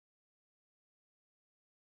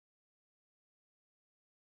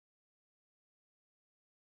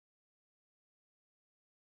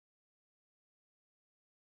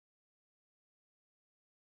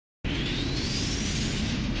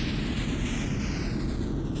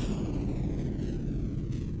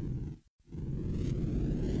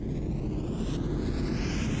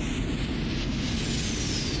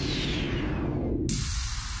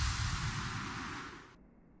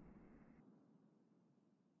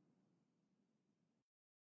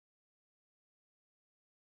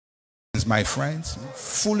Christians, my friends,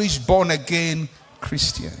 foolish born-again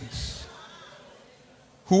Christians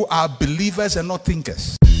who are believers and not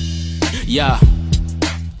thinkers. Yeah,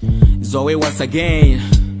 Zoe once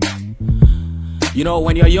again. You know,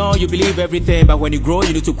 when you're young, you believe everything, but when you grow,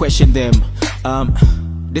 you need to question them.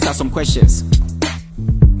 These are some questions,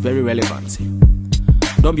 very relevant.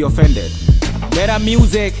 Don't be offended. Better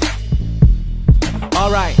music.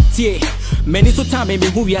 Alright, tie. Many so time me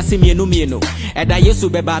who we are seeing me no. And I used to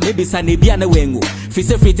be maybe Sanebia na wengo.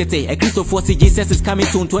 Fise free tete. A Christopher Jesus is coming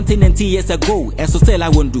soon 20 years ago. And so still I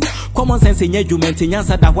won't do. Common sense in judgment in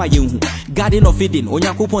answer that why you garden of feeding.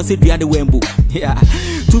 Onyakupon said we are the wembo. Yeah.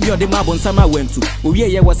 To be on the map on summer went to.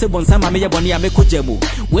 We was a bon summer me bonia me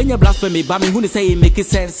kujemo. When you blasphemy, but me who say it make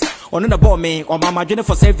sense. On the ball me or mama journey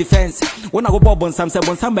for self defense. When I go bob on some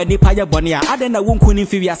somebody paya bonia, I then I won't couldn't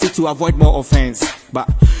to avoid more offense. But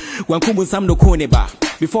when kumu sam no koneba.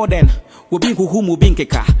 Before then, we be who being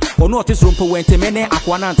keka. Or not this room for when temene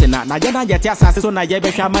aquanantena. Na jana yatia sasso na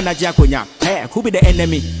yebesha manager konya. Hey, who be the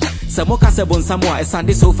enemy? Samoka sebon samoa a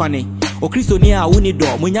Sunday so funny. O Christonia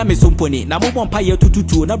unido, munyame sumponi. Na mobon paye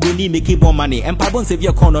tututu, na bruni making more money. And pardon save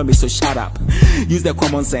your economy, so shut up. Use the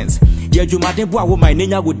common sense. Yeah, you might boa woman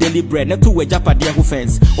nenya with daily bread. Na two we japa dear who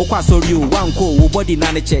fence. O kwa so you, one co, body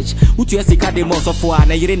nana church. Utu yesika de most of one,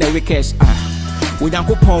 na yere na wikesh.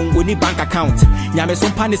 Uyankopon we need bank account. Nyame so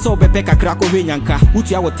pane so bepe kakra ko hwenyanka.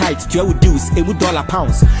 Utu ya wo tight, to ya wo dues, $1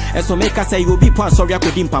 pounds. And so make us say you be pound sorry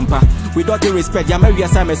akodim pampa. We don't do respect, ya me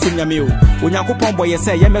wiasa me sunya me o. Uyankopon boy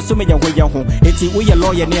say ya me so me ya ho. Enti we ye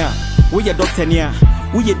lawyer nia, we ye doctor nia,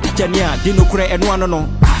 we ye teacher nia, di no kure eno ano no.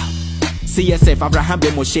 CSF Abraham be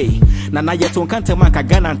Moshe. Nana yeton kante manka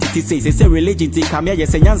Ghana antiti say religion ti kamia ye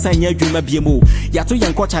senyansa nya adwuma biemu. Yato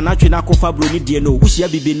yenkocha na twena kofa broni die no. Wuhia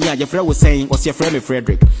bibeni a ye frɛ wo saying or ye frɛ me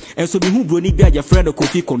Frederick. And so be who broni bia ye frɛ no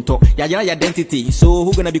Kofi Konto. Ya identity. So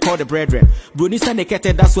who gonna be called the brethren? Broni sa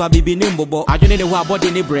nekete that's why bibeni mbobo. Adwene ne ho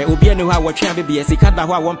abode ne bre. Obi ne ho awotwe bibie sika da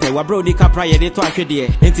ho a wonpe. Wa broni kapra ye de to ahwe de.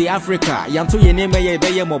 Enti Africa yanto ye ne meye be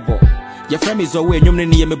ye mobo. Ye frɛ me zo we nwum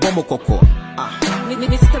ne ye me bomo kokko.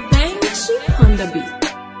 Mr. Banksy on the beat.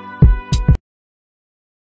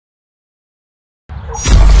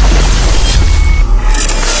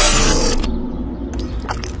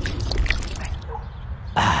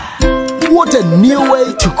 What a new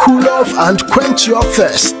way to cool off and quench your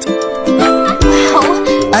thirst.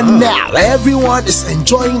 And now everyone is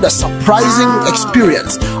enjoying the surprising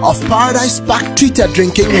experience of Paradise Pack treated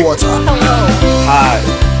drinking water. Hi.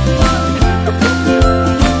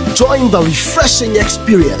 Join the refreshing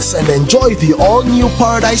experience and enjoy the all-new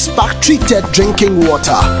Paradise Pack treated drinking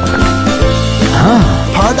water.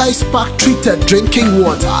 Paradise Pack treated drinking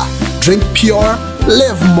water. Drink pure,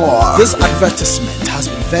 live more. This advertisement has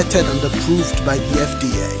been vetted and approved by the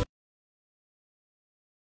FDA.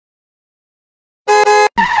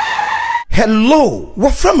 Hello,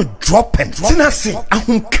 we're from dropping. Tinasi,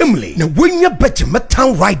 ahun kimli. Na wenya beje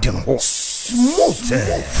metan riding ho.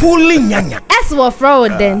 Smooth, fully nyanya. As we're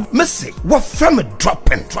fraud then. Missy, we're from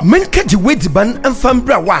dropping. Menka ji wediban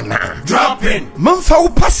enfambra wana. Dropping. Menfa wo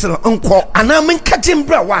parcel enko ana menka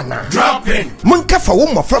jimbra wana. Dropping. Menka fa wo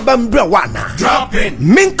mofraba mbra wana. Dropping.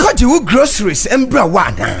 Menka ji wo groceries embra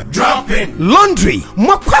wana. Dropping. Laundry,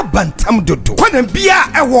 makwa bantam dodo. Kwana bia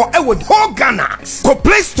ewo whole Ghana. Go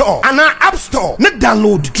Play Store ana App Store. Na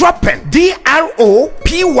download Dropping.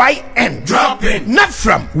 DROPYN. Dropping. Not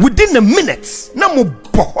from within a minute. Na mo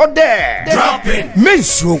bohode. Dropping.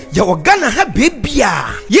 Menso ya Ghana ha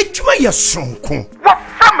bebia. Ye twuma ye sonko. What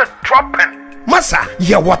from Dropping? Masa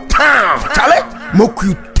ya what town. Chale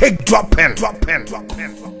moku take Dropping.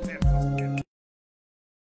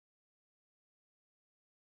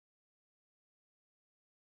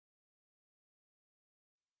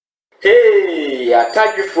 Hey, I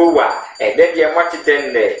tag you for what? And then you want it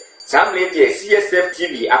then there. Some lady CSF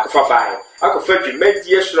TV, Akufabai. Akufa you make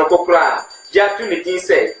the Shrokokra. Jatu Nitin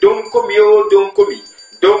said, don't come yo, don't come me.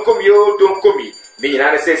 Don't come yo, don't come me. Meaning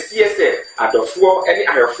I say CSF at the four any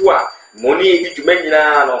Ayafua. Money to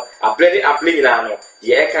Menino, a blenny.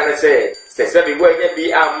 Ye can say, says everywhere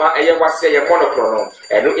be a ma a was say a monochrome.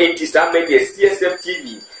 And no 80 some maybe a CSF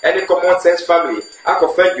TV. And the common sense family.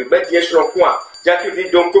 Akufa you make the Shrokwa.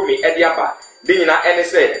 Jatu don't come me at the upper. Dina and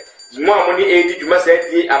say. More money 80 you must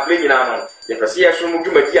say a blenny. The Presia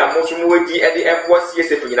Sumuki are most moody at the airport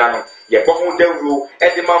CSF Yano. Ye Pomu Deru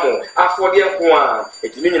at the Mammo, after the Aquan.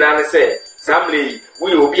 It means say, Samly,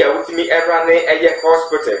 we will be out to me every day at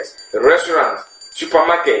hospitals, restaurants,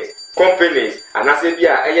 supermarkets, companies, and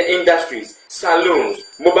Asabia industries, saloons,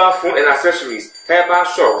 mobile phone and accessories, herbal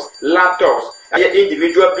shops, laptops, and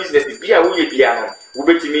individual businesses. Be a wee piano.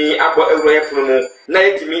 wobetimi abo ewro yepono mu na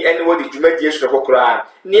yetimi ene wodi dwumadi ehwe kokora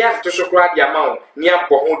ni ato shokora dia mawo ni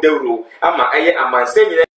abo ho dawro ama eye amanse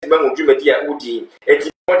nyina bangu dwumadi a wodi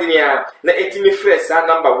eti modinia na etimi fresh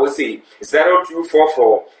number wo say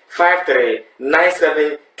 0244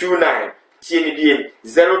 539729 tieni bien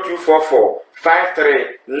 0244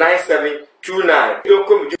 539729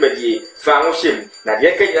 doko mudwumadi fa ho shem na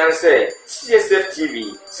de ka nyina se CSF TV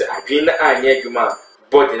se adwin na anya adwuma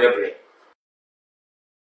body na bre.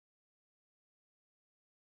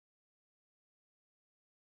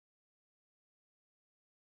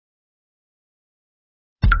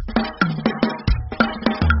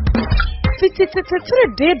 Fititetetere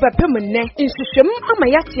de bapemne insuhwem ama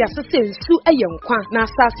yate asese nsu eyenkwa na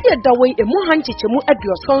asase edawei emu hanchichemu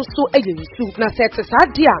aduoson so eyensu na sete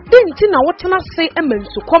saade a denti na wotena se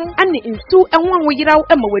emansukom ane nsu enwanwo yiraw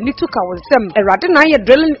ema wani tuka wonsem erade na ye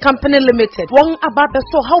drilling company limited won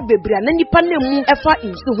ababeso haw bebria na nipa na mu efa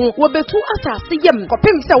nsu ho wobetu asase yem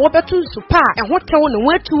kopem se wobetu nsu pa ehotew ne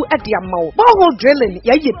watu ade amawo borehole drilling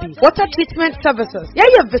yayebi water treatment services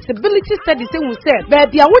yaye visibility studies ehun se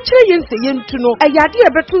baabia wo kire yense yentuno ayade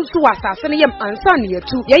ebetu nsu asase ne yem ansa ne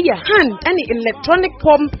yetu yaye hand and electronic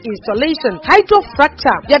pump installation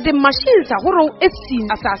hydrofracture yade machines ahoro esi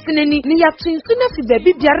asase nani ne yatunsu na fi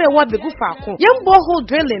baabi biare wa begu faako yem borehole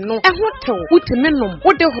drilling no ehotew wutimenom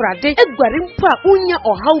wode horade egware mpa unya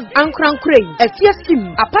ohaw ankrankrai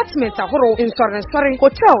afiesim apartment ahoro insurance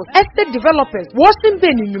hotels estate developers washing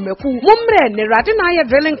bin nyumeku momre ne rade na ya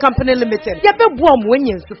drilling company limited yabeboa mo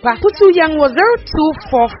enyensupa putu yang was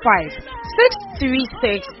 0245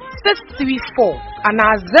 636 634 and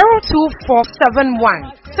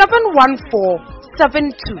 02471 714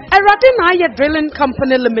 72. Erade na ya drilling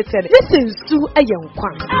company limited. This is to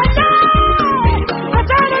Ayenkwa.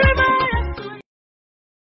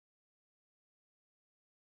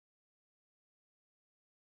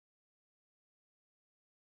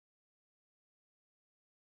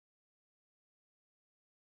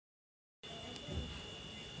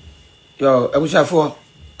 Yo, abusafo.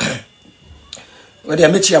 Wede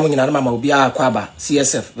amechi amu nyina na mama obi akwaba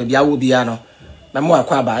CSF be bia wo bia no. Na mo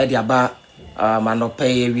akwaba e de aba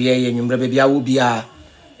manope wie ye nwumre be bia wo bia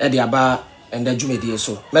e de aba enda dwumedie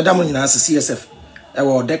so. Madam nyina ase CSF e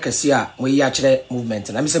wo de kase a mo yi a kire movement.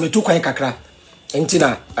 Na me se metu kwan kakra. Enti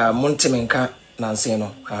na monteme nka na nsen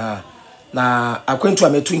no. Na akwantu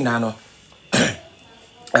ametu nyina no.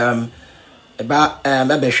 Eba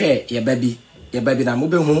mebehwe ye babi na mo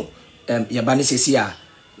behu ye ba ne sesi a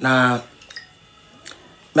na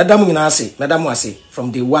madam nyina ase madam ase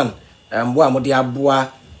from day one bo a mo de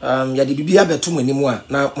aboa ya de bibia betu manimu a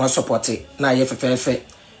na mo support na ye fefefe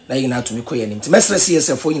na yina atumi koye nim timesre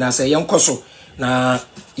CSF nyina ase ye nkoso na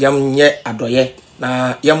yam nye adoye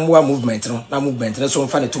na yamwa movement no na movement no so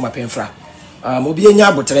mfa ne to mapenfra mo bi enya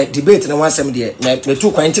abotre debate na wansem de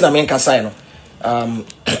metu kwan ti na men kasa no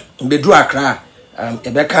bedru akra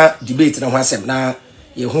ebeka debate na wansem na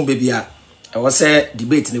ye hu bebia e wo se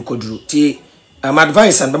debate ne koduru ti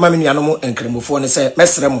advice and mama nuano mo enkremofo ne se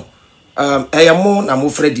mesrem eyamo na mo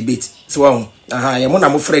frɛ debate so wo eyamo na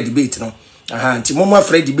mo frɛ debate no nti mo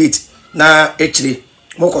frɛ debate na echire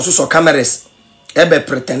mo koso cameras ebe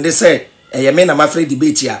pretend say eyame na ma frɛ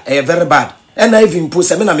debate ya very bad and I even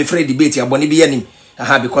post me na me frɛ debate ya boni bi yanim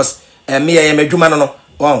because me eyame dwuma no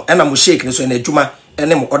wow and mo shake ne so na dwuma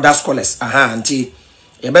ene mo other scholars nti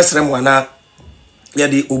ye besrem wana ye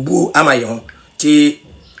di obu amaye ho ti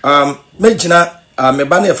mejina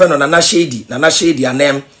meba na efre no na shady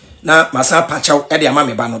anem na masa pachaw e de ama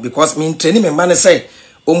meba no because me training me man say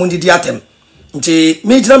omundidi atem nti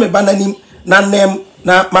mejina meba na nim na nem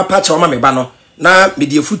na mapachaw ma meba no na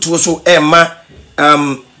media futuo so ma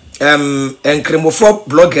enkremofo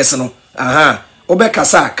bloggers no obe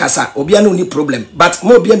kasa obia no ni problem but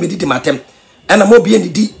mo obia medidi matem and mo obia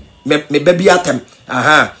ndidi me baby atem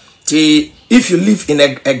ti if you live in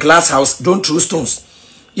a glass house don't throw stones.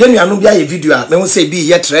 Yenu anu bia ye video a me won say bi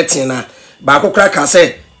ye threatening na ba kokra ka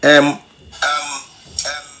say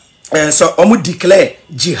so omu declare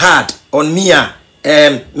jihad on me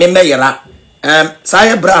me meyera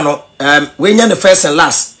say bra no we nya the first and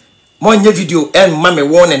last mo nya video ma me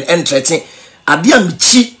warning and threatening ade am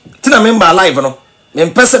chi tina member live no me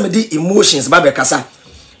pese me di emotions ba be kasa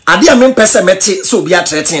ade am me pese me ti so bia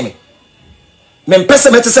threatening me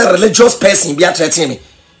pese me ti say religious person bia threatening me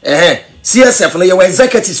CSF no your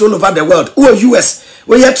executives all over the world who are US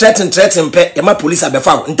where you threaten pe e ma police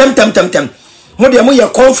abefa ntem mo de mo ye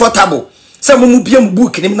comfortable say mo mu bia mu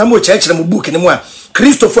book nim na mo church mu book nim a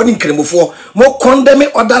Christopher ni kremofo mo condemn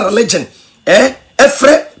other religion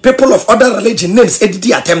every people of other religion names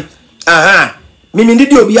edidi atem mimi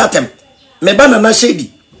ndidi obi atem me ba na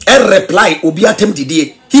shady e reply obi atem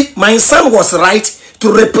didie. My son was right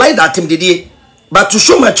to reply that him didie, but to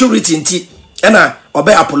show maturity nti na obe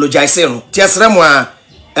apologize no. Ti asra mo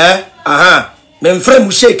me mfrɛ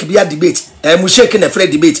mu shake bia debate mu shake na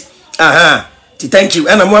frɛ debate ti thank you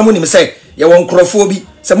na mo amu nim say ye won krofo bi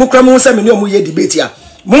se mo kra mo se me ne omo ye debate a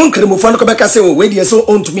mo nkremofo no ko beka se o we die so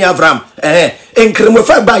ontumi avram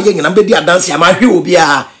nkremofo ba ye nyina be di adanse ma hwe obi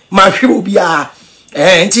a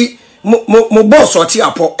nti mo boss oti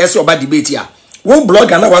apo ese oba debate a wo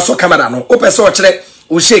blogger na waso camera no o pese o kire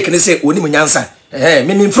o shake ne se oni mo nyansa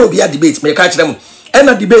me mfrɛ obi a debate me ka kire mo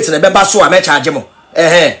na debate na be ba so a me charge mo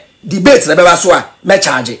debate na be ba so a me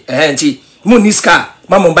charge nti mo niska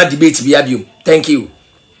mama ba debate bi abium. Thank you.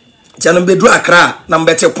 Jano be do akra na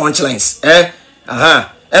mbete punchlines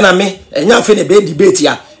ena me enya fe ne be debate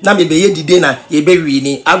ya na me be ye dide na ye be wi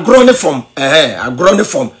ni agro ne form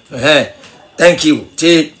thank you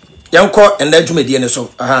ti yanko enda dwumedie ne so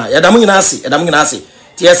yadam nyina ase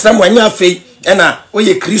ti yesra mo enya fe ena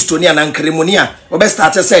oye kristo ni ana nkremoni a obe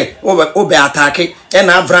start say obe attack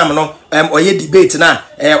ena avram no oye debate na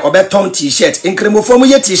obe ton t-shirt nkremofo mo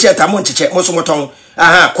ye t-shirt amon chiche mo so mo ton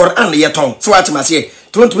Quran ye ton so atmase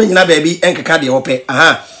tonto nyina ba bi enkeka de ope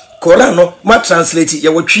Quran no ma translate ye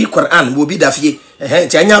wotwi Quran wo bi dafie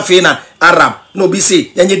ti anya fe na Arab no bi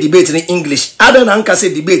say yenye debate in English ada na nka say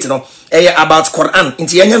debate no about Quran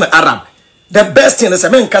inti yenye na Arab. The best thing is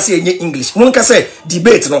men nka say yenye English mun nka say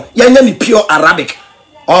debate no yenye ni pure Arabic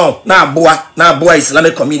na boa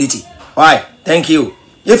Islamic community. Why? Thank you.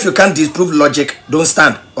 If you can't disprove logic, don't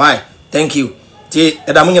stand. Why? Thank you. Ti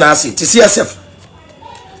edamu nyina ase ti CSF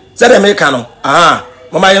zede America no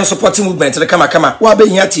mama yen supporting movement le kama wa be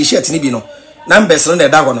hia t-shirt ni bi no numbers no na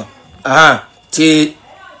da ho no ti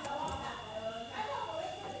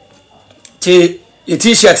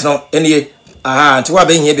t-shirt no enie ti wa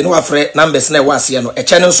be hia bi no wa frɛ numbers na wa ase no e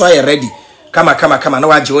che no so aye ready kama na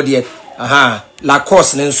wa je odie la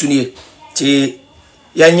course ne nsu nie ti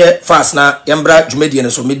yenye fast na yembra dwumedie ne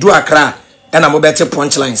so me du akra na mo bete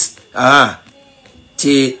punchlines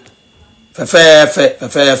ti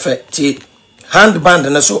fe ti handband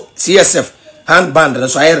na so CSF handband na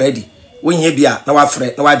so aye ready won hia bia na wa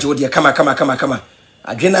frɛ na wa je odie kama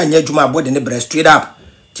adwena anya adwuma body ne breast straight up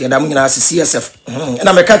ti adam nyina ase CSF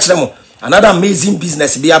na me ka kire mo another amazing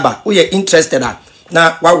business bi aba we are interested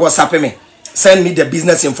na wa WhatsApp me send me the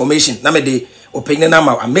business information na me the opinion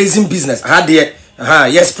na amazing business there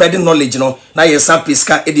yes spreading knowledge no na yes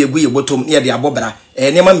sampiska e de egu ye botom ye de abobra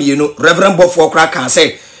nema mienu Reverend Bob for kra kan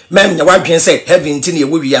say mem nya wadwen say heaven tin ye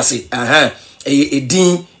wo wiase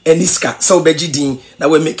edin eniska so beji din na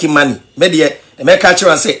we make money me de me ka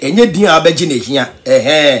kira say enye din a beji na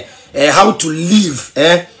ehia how to live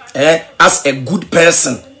as a good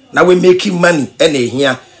person na we making money and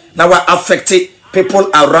ehia na we affect people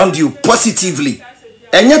around you positively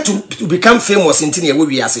enye to become famous in tin ye wo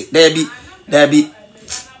wiase there be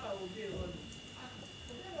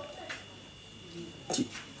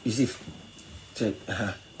you see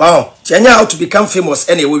Chenya how to become famous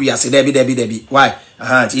anyway we are say there be why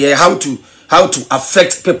how to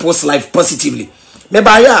affect people's life positively me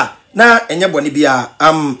ba ya na enye boni bia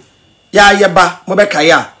ya yeba mo be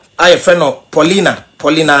kaya aye friend no Paulina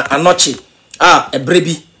Anokye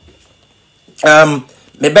ebrebi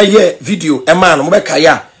me be ye video e man mo be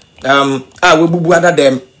kaya we bubu ada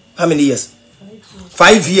dem how many years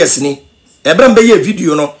 5 years ni ebram be ye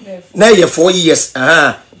video no na ye 4 years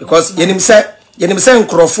because yenim say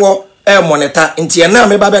nkrofo monitor nti na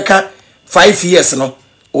me ba beka 5 years no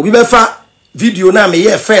obi be fa video na me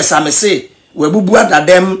ye first am say we bubu ada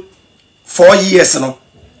dem 4 years no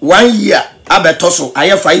 1 year abeto so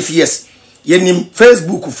aye 5 years yenim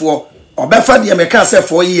Facebook fo obefa de me ka say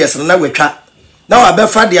 4 years no na wetwa na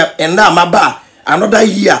obefa de enda amaba another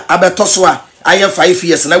year abeto so aye 5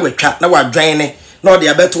 years na wetwa na wadwan ne na de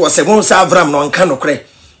abeto say won sa avram no nka no kre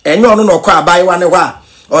enye ono no kwa abaiwa ne wa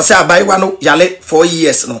o say abaiwa no yale 4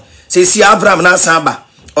 years no say si avram na samba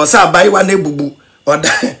o say abaiwa na ebubu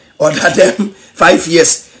oda dem 5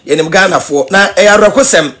 years yenim Ghana for na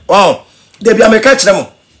eyarokosem de bia me ka kire mo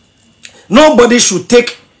nobody should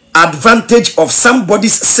take advantage of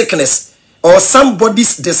somebody's sickness or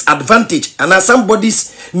somebody's disadvantage and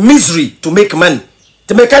somebody's misery to make money.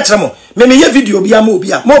 To make a tremo, me ye video bia mo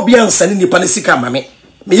bia send ni panisika mame.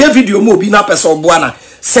 Me ye video mo bi na person boana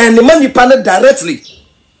send the money pan directly.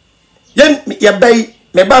 Yen ye bay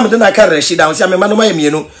me ba me de na ka Rashida on sia me manu ma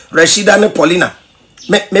mienu Rashida ne Paulina.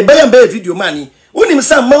 Me bay am bay video mani. Unim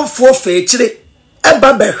sa manfo fe kire e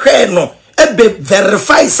ba be hwe no e be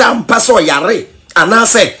verify sam paso yare ana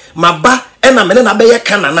say maba e na me na be ye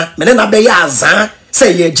kanana me na be ye azan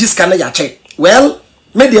say ye jiska na ya che well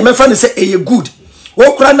me de me fa ne say e good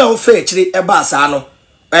wo kura na wo fa chiri e ba sa no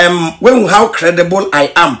when how credible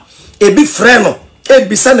I am e bi frɛ no e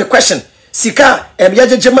bi send a question sika e bi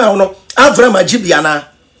agegema no avra magibia na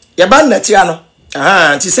ye ba nnetia no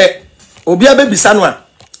nti se obi abebisa no a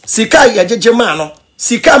sika ye agegema no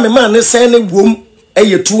sika me man ne sen ne wom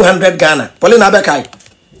eye 200 Ghana Paulina abekai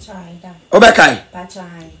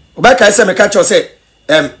obekai se me catch say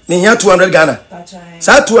me here 200 Ghana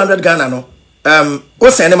sa 200 Ghana no o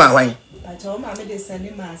sen ne ma hwan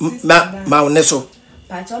ma ne so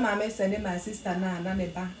Pacho mama send my sister na me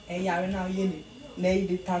ba e yare na oyeni na e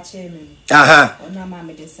dey touch me ona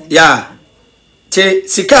mama dey send ya che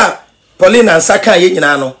sika Paulina nsaka ye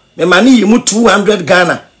nyina no me mani yi mu 200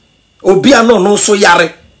 Ghana obi ano no so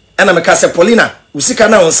yare ena me ka se Paulina usika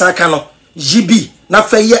na nsaka no jibi na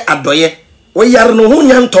fa ye adoye wo yare no hu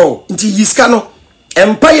nyanto nti yiska no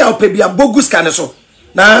empire opebia bogus ka ne so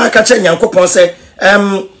na ka che nyankopon se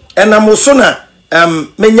enamo so na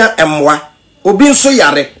menya emwa obi nso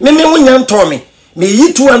yare me hu nyanto me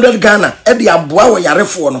yi 200 Ghana e de aboa wo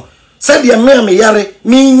yarefo no se de me yare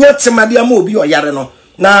me nya temade ama obi o yare no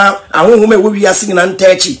na ahohoma we wiase nyina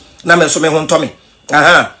ntachi na me so me ho ntome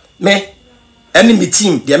me enemy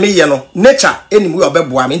team de me ye no nature enemy we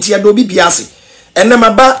obeboa me ntia do bibia ase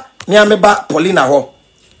enema ba me ameba Paulina ho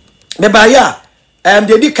me ba ya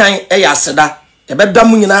de di kan e ya aseda e beda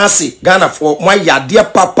mu nyina ase Ghana fo mo yade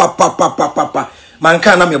papa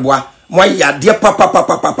manka na meboa mo yade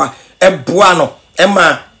papa eboa no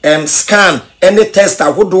ema scan any test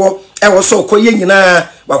ahodo e wo so koye nyina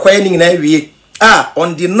wakoye nyina wie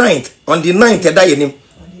on the 9th da yenim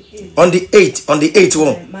on the 8th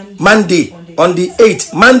one Monday on the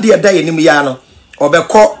 8th Monday da yenim ya no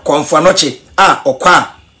obekọ konfanoche okwa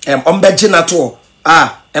ombeje na to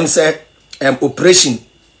say operation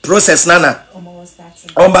process nana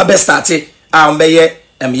omba be start ombeye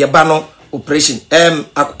yeba no operation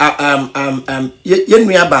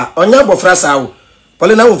yenua ba onya bofra sawo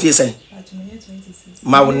Paulina won fie sen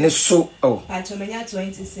ma won so Pacho menya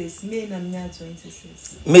 26 me na menya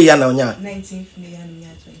 26 me ya na onya 19th me ya na menya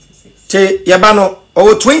 26 che yeba no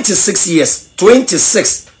 26 years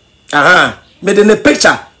 26 me de ne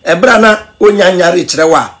picture ebra na onya nyare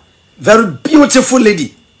kirewa very beautiful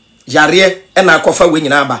lady yare na akofa we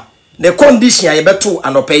nyina ba the condition ya yebeto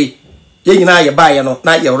anopei ye nyina ye ba ye no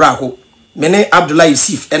na ye wra ho me ne Abdullah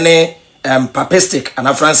Yusuf ene Papistic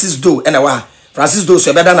and Francis Do ene wa Francis Do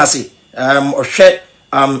so beda na se ohwe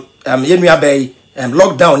yenua bay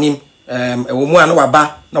lockdown him ewo mu ana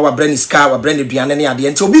waba na wa brand ska wa brand duane ne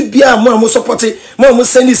ade nti obi bia mo support mo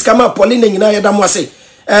send ska ma Paulina nyina ye da mo ase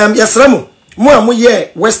yesramu mo ye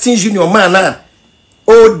Western Union man na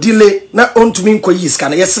o delay na ontumi nkoyi ska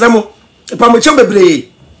na yesramu pamocho bebre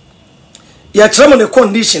ya tramo ne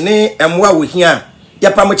condition ne emwa wo hia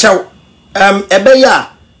ya pamocho ebeya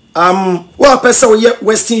wa pesa wo ye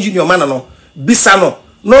Western Union man no bisa no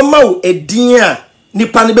no ma wo edin a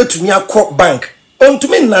nipa ne betumi akọ bank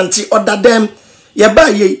ontumi nanti odadem ye ba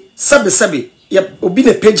ye sebe ye obi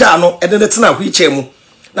ne pagya no ede ne tena ho iche mu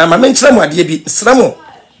na ma menkyere mu ade bi sramo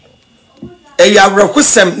ya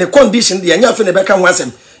wrakusem ne condition de anya fe ne beka ho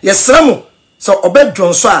asem ye sramo so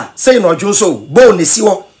obedwon so a say no odwon so bo ne si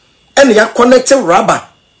wo ene ya connect rubber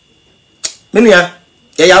menua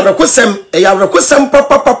ya wrakusem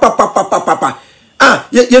papa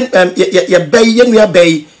ye bay ye nua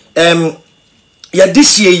bay ya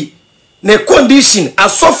dishie ne condition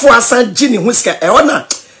asofo asan gini huska e ona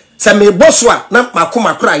se me boso a na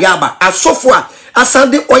makoma kra ya ba asofo a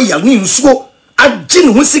asan de oil ni nsuo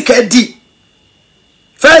agini husika di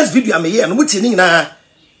first video me ye no muti ni na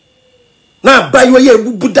bayo ye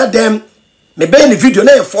bubuda dem me be ni video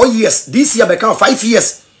na 4 years this year be ka 5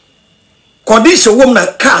 years condition wom na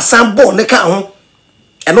ka san bo ne ka ho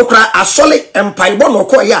enokra asole empire bo no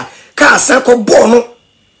ko ya ka san ko bo no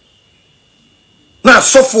na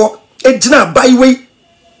sofo ejina baiwe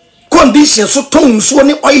condition so ton so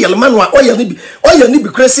ni oil manwa oil ni bi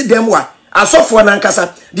crazy dem wa asofo na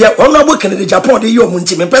nkasa de onabo Kennedy Japan de yo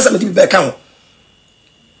munti me pesa me bi be ka ho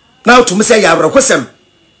now to me say ya brokosem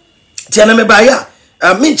ti na me ba ya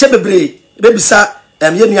me nche bebre bebisa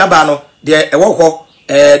ye nua ba no de ewo ho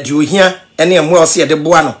de ohia ene emu ose de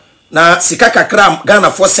boa no na sika kakra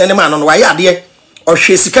Ghana for cinema no wa ya de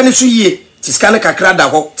ohwe sika ne so yie ti sika ne kakra da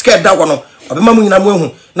ho sika da ho no obema mu nyina mu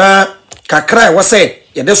ehu na kakra e wo se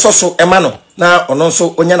ye de soso ema no na ono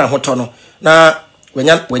nso onya na hoto no na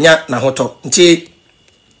wenya na hoto nti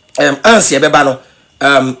ansi ebeba no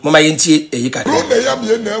mama yenti eyika ro na ya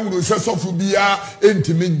me na ehuru se sofo bia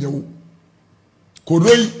entimi nyewu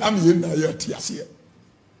koroi am ye na ya tiase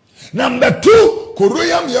Number 2,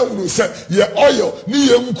 Korean ya unu say ye oil, ni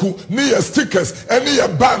ye nku, ni ye stickers, any ye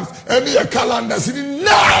bands, any ye calendars,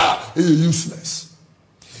 nah, useless.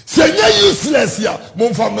 Say ye useless ya,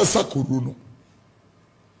 monfa mesa koruno.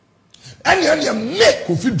 Any make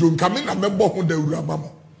Kofi Drum coming and member who de urabama.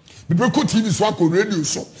 The Beko TV so ko radio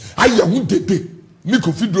so. Aye hu dede. Ni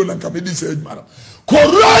Kofi Drum and comedy say mara.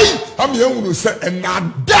 Korai am ye unu say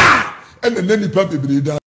enada and the nipa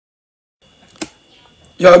bebreda.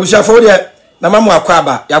 Yo abusha for there na mamu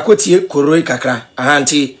akwaba yakotie koroi kakra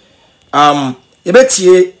ahanti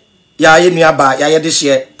yebetie ya ye nuaba ya ye de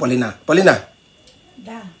hye Paulina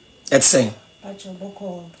da etsen pacho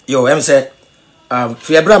boko yo em say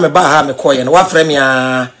fi ebra me ba ha me koye no wa frɛ me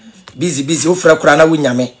a busy wo frɛ kura na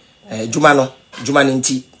wunyame juma ni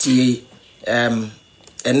nti ti and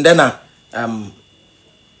then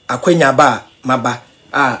akwenya ba maba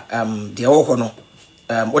de wo ho no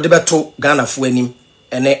wo de beto Ghana fo anim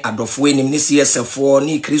ene adofo enim ni CSF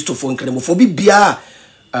ni Christopher nkremofo bibia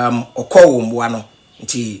okowo mboa no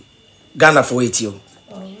nti Ghana fo etio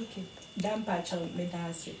okay dan pacho me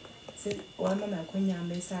dase se wa mama akwenya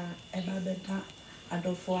mesa eba beta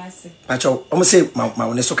adofo ase pacho omo se ma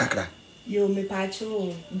woni so kakra yo me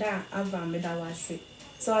pacho da ava me da wase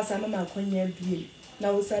so asa mama akwenya bie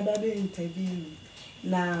na wo sa ba be interview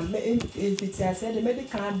na me entity ase de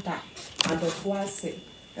medical da adofo ase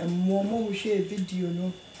mo hwe video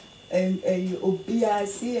no obia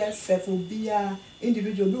CSF obia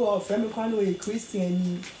individual be of friend kwa no a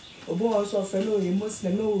Christian obo also friend no a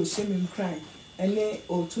Muslim no shame crime ene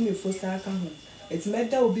o tumi fosa aka ho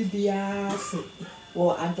etimeda obi bia se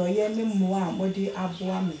wo adoye ne mo a modi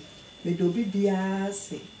aboa me do obi bia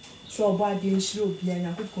se so obo ade nhire obi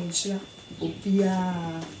anya kokon nhira obia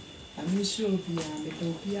ami nhire obia me do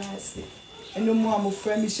obia se ene mo am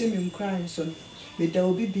friend me shame crime so me da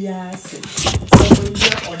obi bia se so we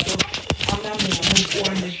odo ana me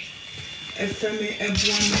aboa me efemi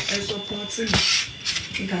ebuame support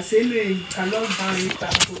me nka se me kalon ban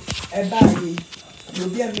tapo eba yi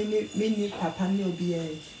obi a mini papa ne obi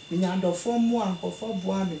e nyando fom mu ankofo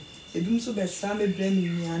boa me ebim so be sa me bra me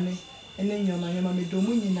nyane ene nyoma me do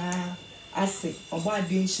mu nyina ase obo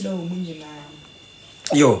ade nhira o mu nyina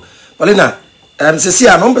yo Paulina sisi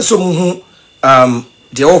a no be so mu hu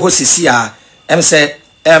de wo ho sisi a say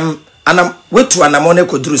anam wetu anamone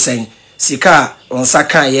koduru sen sika onsa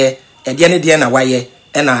kan ye ede ne de na waye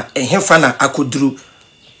na ehemfa na akoduru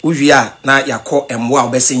uwia na yakọ emwa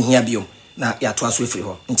obese hia biom na yato aso efiri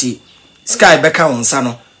ho nti sky beka onsa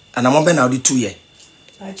no anamo be na odi tu ye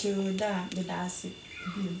pacho da medasi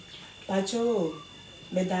pacho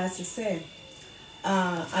medasi se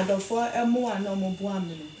adofo emwa na mo bo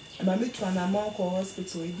amene ma metu anamo ko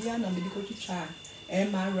hospital idia na medical twa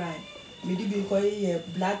MRI medi bi ko ye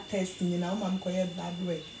blood test ni na ma ko ye blood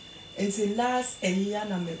work until last a year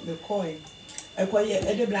na me ko ye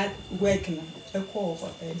e blood work no e ko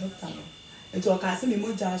doctor no eto ka se me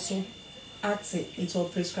moja so ate eto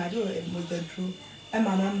prescribe mo bedru e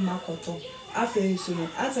ma na ma koto afa so no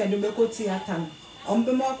ate do be ko theater no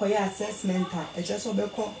ombe mo ko ye assessment e je so be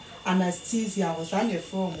ko anesthesia was an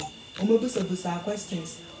from omobusa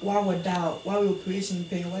questions why would that why operation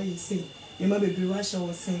pay why you say you may be wash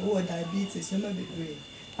or saying oh diabetes you may be great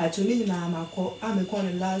actually na amako ameko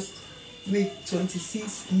on last week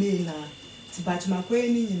 26 May na but makwe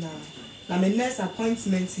ni na my next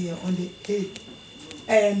appointment here on the 8th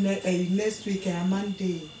and next week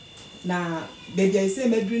Monday na baby I say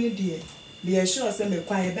me drink there be sure say me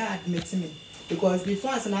quiet be admit me because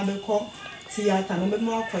before as na be call theater no be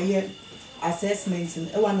more quiet assessment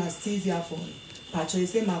e wan anesthesia for pacho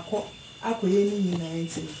say mako akoye ni nyina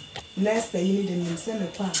enti next day ni dem say me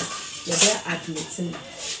kwa ye be admit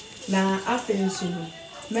na afen so no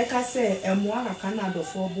meka say emwa aka na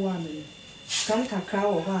adofo bo amene kan kakra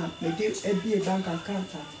wo ha me de ebie bank account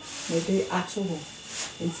me de ato ho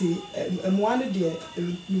enti emwa no de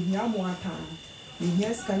mi nya mo ata mi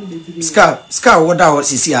nya scan de bire ska wo da ho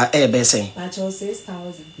sisi a e be sen pacho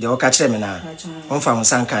 6000 de o ka kire me na on fa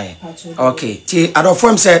won kan okay ti adofo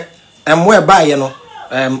em say emwa e ba ye no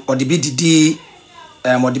odibi didi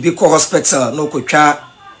odibi ko hospital no ko twa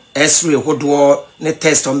x-ray hodo ne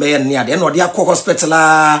test on be ne ade na odi akọ hospital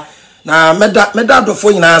na meda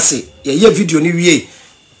dofo nyina ase ye video ni wie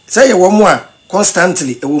say ye wo mu a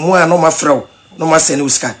constantly e wo mu a no ma frew no ma se ne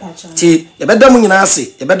uska ti ye beda mu nyina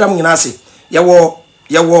ase ye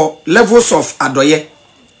wo levels of adoye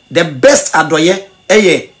the best adoye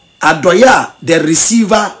adoye the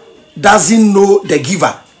receiver doesn't know the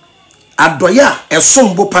giver adoya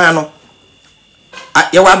esombo pan no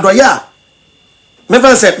ye wa adoya me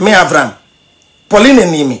fa se me Abraham Paulina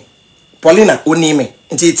onime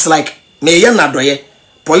It's like me na doye.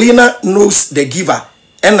 Paulina knows the giver,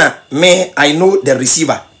 and me I know the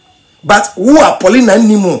receiver. But who are Paulina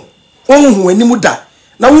nimu? Who nimu da?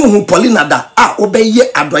 Na who Paulina da?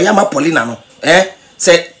 Obeye adoyama Paulina no.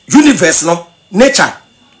 Say universe no nature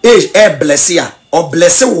is blessia or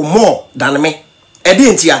bless more than me.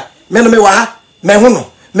 Edientia me no me wa me hu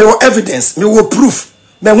no me wo evidence me wo proof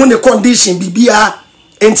me hu the condition bibia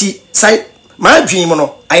enti sai my dream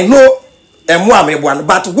no I know emwa me boan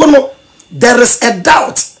but wono there is a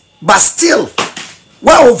doubt but still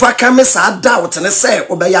why overcome sa doubt and say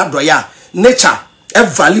obeya doya nature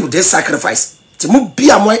value this sacrifice ti mu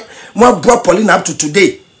bia mo abo Paulina up to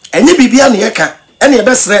today enye bibia na ye ka ene ye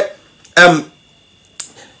besre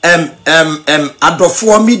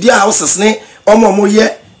adofo media houses ne omo ye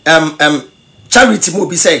charity mo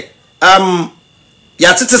bi say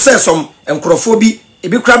ya tete say some enkrofo bi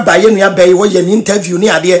ebi kra ba ye nua bai wo ye ni interview ni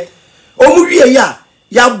ade omu wie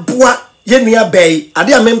ya boa ye nua bai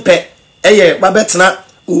ade amempe eye ba betena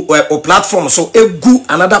o platform so egu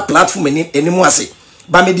another platform eni mu ase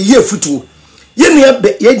ba me de ye futu ye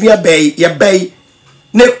nua bai ye bai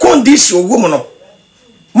ne condition wo mo no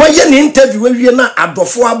mo ye ni interview wie na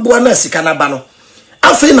adofo aboa na sika na ba no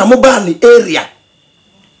afi na mo ba ni area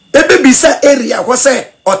bebe bisa area ko se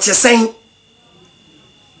otesen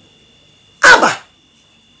aba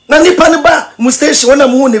na nipa ne ba mu station wana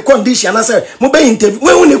mu ni condition na se mo ba interview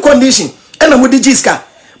we ni condition ena mo digiska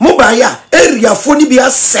mo ba ya area fo ni bia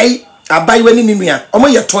sei abai wani ni nua omo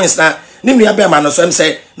ye twins na ni nua be ma no so em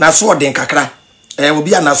say na so den kakra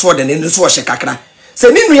obi a na so den ni so hye kakra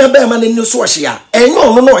se ni nua be ma ni so hye a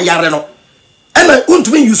enyo no no yare no ena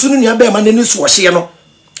untumi yusu ni nua be ma ni so hye no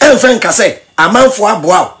emfa nka se amanfo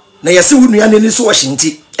aboa na yesi wu nua ni so hye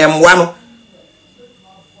nti emwa no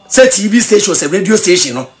se TV station se radio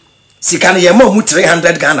station no sika na ye ma mu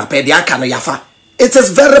 300 Ghana per dia aka no yafa. It is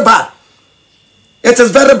very bad. It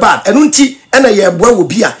is very bad. Enunti ena ye boa wo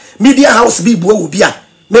bia media house bi boa wo bia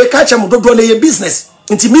me ka cha mo dodo na ye business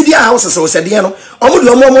nti media houses o se de no omo de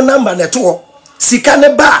omo number na to sika ne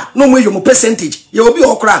ba no mo yo mo percentage ye obi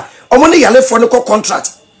okra omo ne yale for ne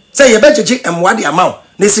contract say ye bejeje emwa de amount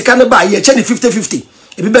na sika ne ba ye che ne 50-50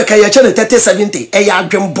 ebi be ka ye che ne 30-70 e ya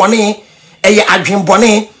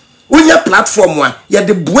adwenbone unya platform wa ye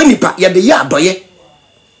de boa nipa ye de ya adoye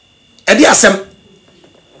e de asem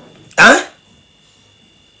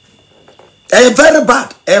very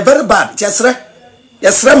bad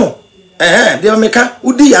yesre mo de meka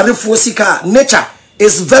udi yarefo sika. Nature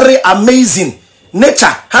is very amazing.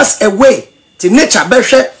 Nature has a way to nature be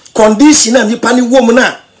hwe condition na nipa ni wo mu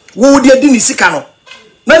na wo de adi ni sika no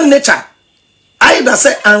na nature either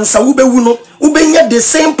say answer wo be wu no wo be nya the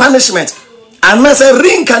same punishment and as a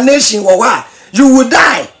reincarnation wa you will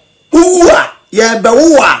die uwa ye be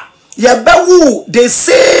wo the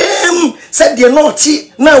same said the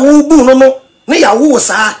naughty na wo bu no no na ya wo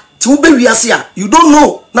sa ti wo be wiase a you don't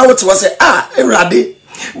know na what was say erade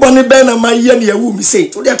boni be na ma ye na ya wo mi say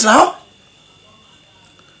to dey tra ho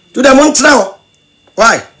to dey mon tra ho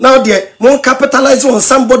why now there mon capitalize on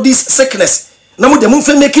somebody's sickness na mo dey mon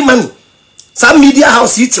fe make money. Some media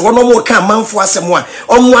house it one more can man for asem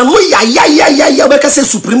anu ya be say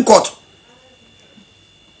Supreme Court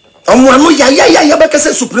anu ya be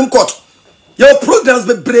say Supreme Court. Your programs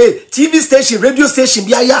be brave TV station radio station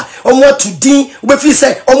bia ya omo to din we feel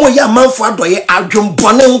say omo ya man for adoye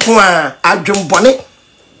adwombone nko a adwombone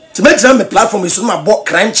to make them platform is my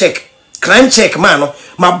crime check man no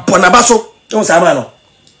ma bonaba so don say man no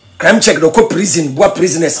crime check do ko prison boa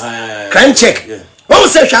prisoners crime check. Who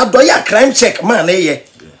say shall do ya crime check man ye?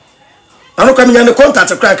 Anokye me nyane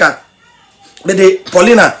contact cranka. Be the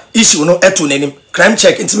Paulina issue no eto nanim crime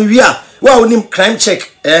check intimi wi a wa onim crime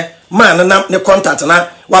check man na ne contact na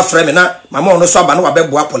wa frame me na mama ono so aba na wa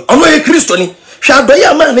beboa Paul. Ono ye Kristo ni shall do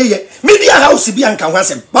ya man ye media house bi anka ho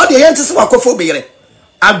asem. Ba de ye ntese wakofo be yere.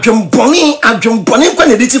 Adwombone kwa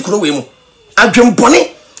na diti kuro we mu. Adwombone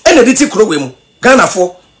e na diti kuro we mu. Ghana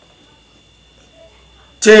fo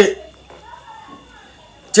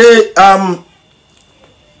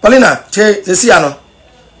Paulina see ano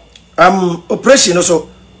operation so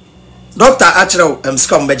doctor actually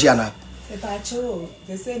scam bejiana e ba cho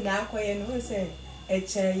they say na akoye no say e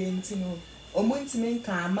che yentino omuntime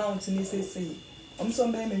kan amount ni say omso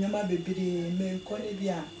mbe me nyama bebiri me ko ne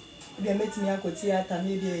bia metimi akoti ata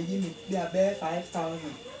me bia yi me bia be 5,000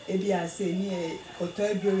 e bia say ni e oto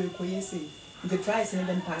ebere ko yesi the price ni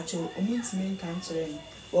dem pacho omuntime kan chere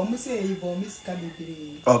okay.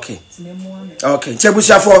 Okay.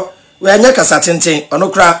 Chebusia for we anya kasa tenten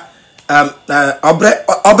onokra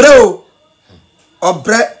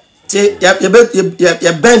obre te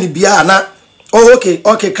ye bend bia na Oh,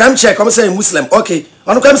 okay. Crime check. Come say Muslim. Okay.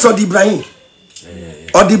 On come say Ibrahim.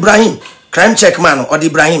 Or Ibrahim. Crime check man. Or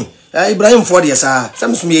Ibrahim. Ibrahim 4 years.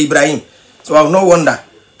 Some me Ibrahim. So I no wonder.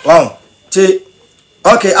 Wow.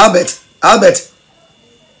 Okay, Albert.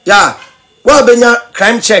 Yeah. Well, benya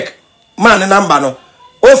crime check man number no.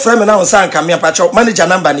 Oh, friend now san come here pacho manager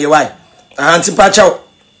number near why. Anti pacho.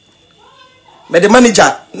 Me the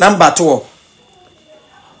manager number 2.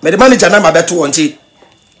 Me the manager number be 2 until.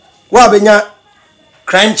 Well, benya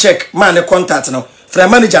crime check man the contact no. Friend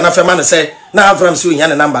manager na friend man say na from so nya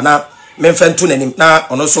number na me mfentu nanim na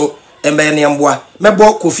ono so embe ne mboa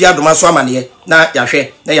mebo Kofi Adoma so amane na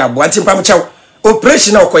yahwe na ya boa ntim pam chew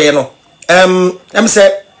operation na okoye no em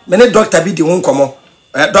say me ne doctor bi di ho nkomo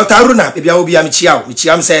Dr. Aruna bibia obi am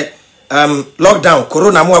chiam say lockdown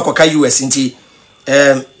corona mo akoka US nti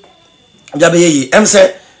jabe yi em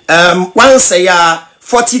say once ya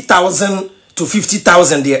 40,000 to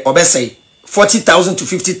 50,000 there obesay 40,000 to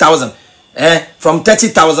 50,000 from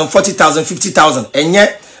 30,000 40,000 50,000 enye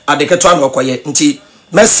adeketwa na okoye nti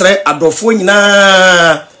mesre adofo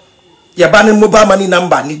nyina ye ba ne mobile money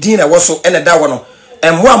number ni din na woso ene da wono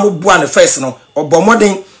mo amobua ne first no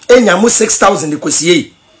obomoden enya mo 6,000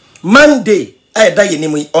 ekosie Monday da ye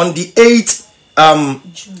nimu on the 8th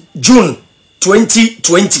June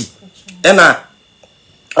 2020 ena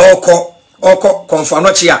oko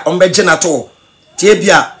konfanochi a ombeje na to tie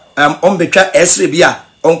bia ombetwa esre bia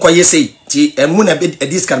onkoye sei ti emu na be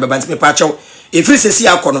discan be banti me pa chaw e free sesi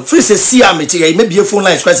akono free sesi a meti e mebie phone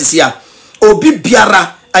line square sesi a obi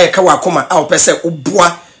biara ayeka wa koma a opese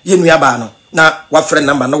oboa ye nua ba no na wa friend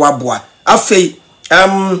number na wa boa afei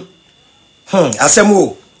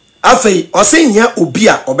asemo afei osenya obi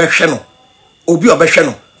a obehwe no obi obehwe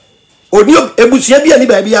no oni ebusua bia ni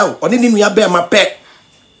ba bia o oni ni nua ba ma pe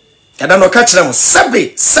kada no ka kire mo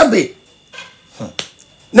sabe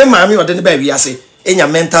ne maami ode ne ba wi ase enya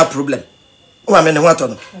mental problem o maami ne ho ato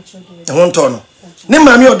no ne ho nto no ne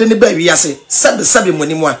maami ode ne ba wi ase sabe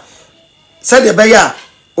moni mu a sabe be ya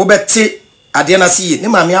obeti ade na siye ne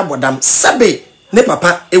maami abodam sabe ne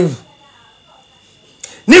papa ewu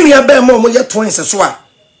ne nua ba mo ye twins so a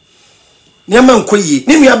ne ma nkoyi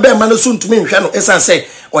ne nua ba ma no so ntumi nhwe no esan se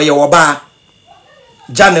oye woba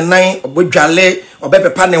jane nan obodwale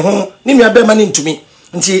obepepa ne ho ne nua ba ma ne ntumi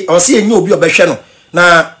nti o se enye obi obehwe no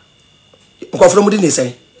na nkofro mudi ni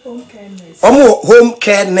say home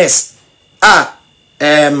care nurse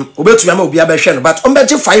obetu yama obi abehwe no but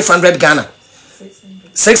ombeje 500 Ghana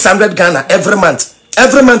 600 Ghana every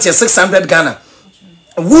month is 600 Ghana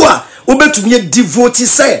wo obetu me devote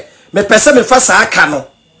say me pese me fa sa aka no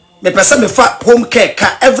me pese me fa home care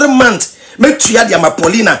ka every month me tuya dia ma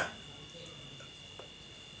Paulina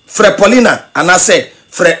Fre Paulina and I say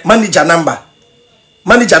Fre manager number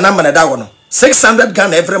na da wono 600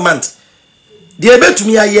 Ghana every month die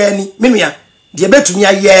betumi ayani menua die betumi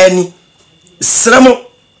ayani sramo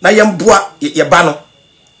na yemboa yeba no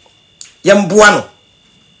yemboa no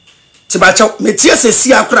tibacho metie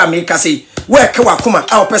sesi akura me kase we ke wakoma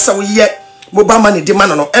a opesa wo ye mobile money de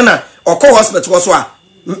mano no ena oko hospital so a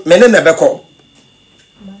mene na beko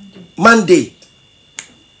Monday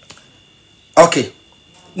okay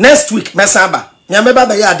next week mesaba nyameba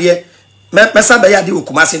ba ya de mesaba ya de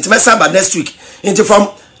okumase nti mesaba next week into from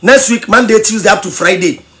next week Monday Tuesday up to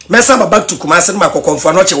Friday mesaba back to Kumasi ma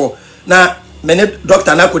kokonfo no chewo na mene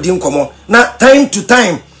doctor na kodi nkomo na time to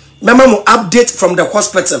time mema mo update from the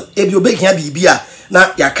hospital ebi obehia bibia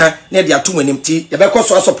na yaka na de ato manim ti ye be ko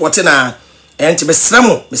so support na enti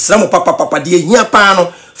mesramo papa de hia pa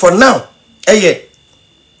no for now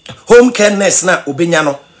home care nurse na obenya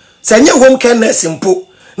no se nye home care nurse mpo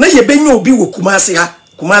na ye benya obi wo Kumasi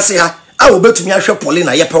ha a obetumi ahwe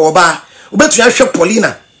Paulina ye pe wo ba obetumi ahwe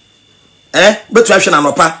Paulina betu ahwe na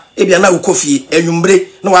nopa ebia na ukofie enwumbre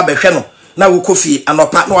na wa behwe no na ukofie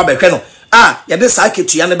anopa na wa behwe no ye de sa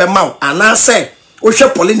ketua ne be maw ana se wo hwe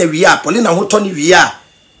Paulina wiya Paulina ho to ne wiya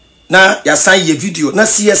na ya san ye video na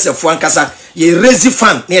CSF ankasa ye raise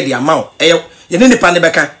fan na ye de amaw ye ne nipa ne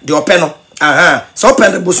beka de ope no so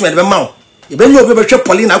ope de bosu de be maw ye be nyo obi behwe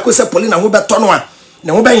Paulina akose Paulina ho be to no a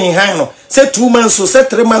ne ho be yin han no say 2 months so say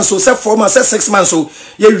 3 months so say 4 months say 6 months so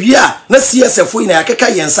ye wiya na CSF ina yakeka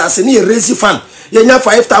yensa se ne ye raise fan ye nya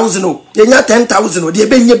 5,000 o ye nya 10,000 o de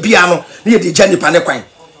be nya bia no ne ye de jani pa ne kwan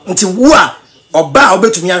nti wo a oba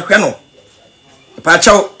obetumi ahwe no pa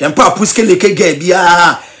chaw empa puske leke ga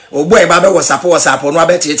bia obo e ba be WhatsApp no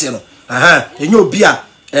abetete no ye nya obi a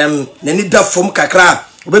ne ni da fom kakra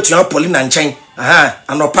obetumi Paulina nchen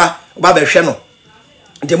anopa oba be hwe no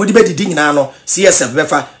de modi be didi nyina no CSF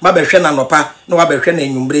befa ma be hwe na nopa na wa be hwe na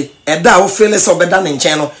enwumbre eda wo feel se obeda ne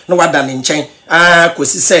nchen no na wada ne nchen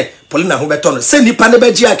kosi se Paulina ho beto no se nipa ne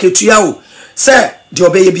be gi aketua o se de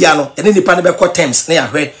obeye bia no ene nipa ne be ko terms na ya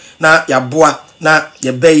hwe na ya boa na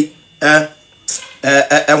ye be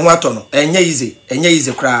ho ato no enye easy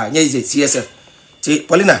kra enye easy CSF ti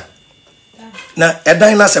Paulina na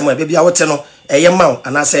edan na semo be bia wote no eye ma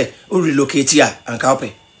ana se o relocate a anka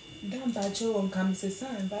ope Bajo on come to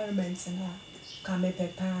some environment na come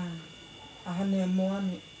pepa ahane mo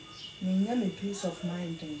ami me peace of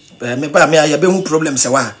mind me ba me ya be hu problem se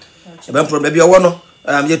wa e be problem bi owo no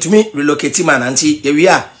yetumi relocate man anti ye wi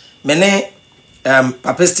a me ne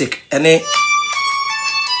papistic ene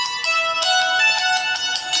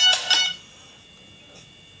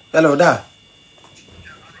hello da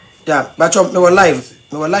yeah bacho me were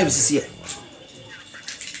live this here.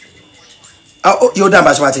 Oh, you damn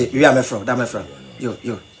Baswati, you are my friend, damn my friend. Yo.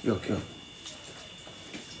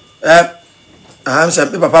 I'm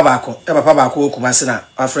saying, Papa Bako, Kumasina,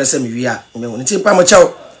 our friends, and we are. It's a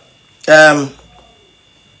Pamacho.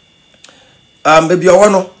 Baby, I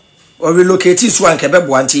want to relocate this one, Quebec,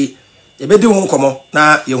 one tea. You be doing come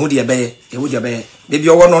now, you would obey, Baby,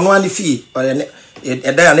 I want no fee or a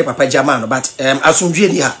day Papa Jaman, but as soon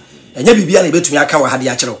Genia, and you be able to me a cow had the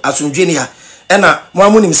actual, as soon Genia. Ena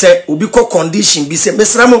mwamunim se obi ko condition bi se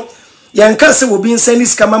mesramo yanka se obi nsani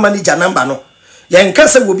sika mama ni janamba no yanka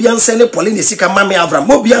se obi ansane Paulina sika mama Avram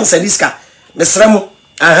mo bi ansani sika mesramo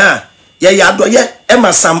ye yadoye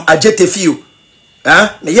emasam ajetefio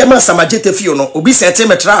me ye masam ajetefio no obi set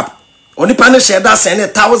me trap oni pa ne sheda sen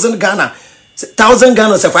 1000 Ghana 1000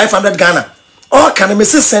 Ghana se 500 Ghana o kan me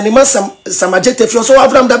se sen masam ajetefio so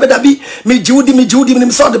Avram dabi me jiudi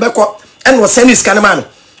me so de beko en wo sani sika ne man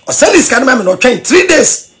o send this kind of man no train 3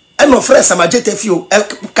 days and no fresh some jet few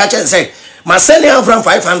catch and say my send Avram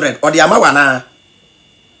 500 or the amawa na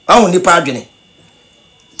awon nipa adwene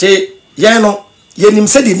te ye no ye nim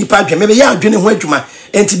say the nipa adwene maybe ye adwene ho adwuma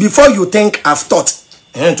and before you think I've thought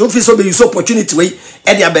and to feel so be use opportunity we e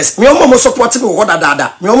their best me omo support me ho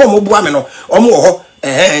dada me omo bua me no omo ho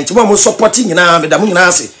nti mo support nyina me da mo nyina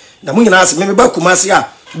ase me ba kumase a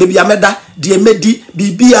de bia meda de emedi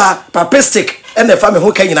bibia papistic and the family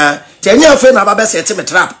who can na tenya fe na baba set me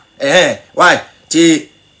trap why ti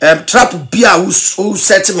trap bia who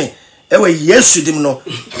set me e we yesu dim no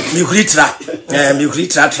mi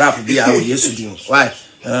huritra trap bia who yesu dim why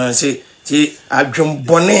say ti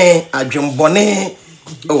adwombone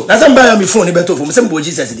oh na some buy me phone e beto for me say mo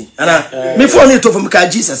Jesus di ana me phone e to for me ka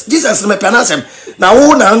Jesus me panasem na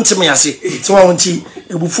wo na ntime ase ti wo nti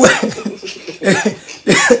ebufu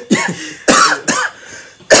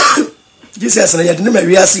Jesus na yadine me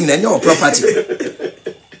wia sing na your property.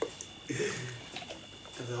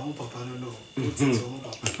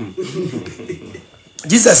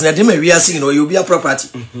 Jesus na yadine me wia sing no you be a property.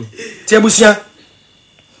 Ti abusia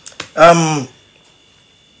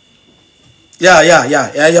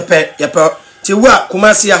ya pe ti wa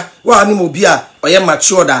kumasia wa ni mo bi a oye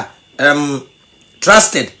mature da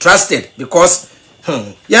trusted because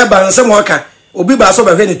ya ba nsem waka obi ba so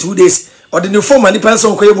ba hwe ni 2 days or the new form and the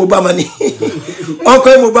person ko mobile money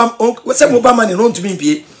onko mobile se mobile money no ntumi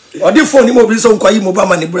mpie or the phone ni mobile so nko yi mobile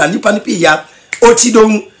money bra nipa ni pi ya oti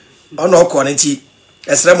don ono ko nti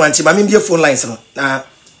esrem anti ma me bie phone lines no na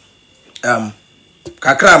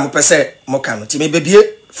kakra mo pese mo kan no ti me bebie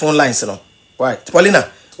phone lines no why Paulina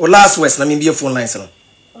o last words na me bie phone lines no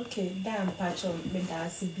okay damn patch on me da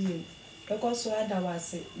CB because so ada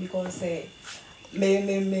was because me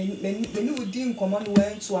udi nkomo no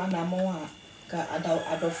went to anamo a ka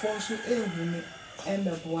adofo so ehu me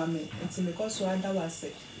emeboa me nti me because so ada was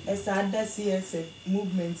esa ada CS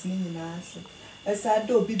movement ni nyina ase esa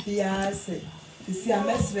ada obi bia ase si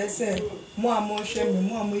amesre se mo amohwe me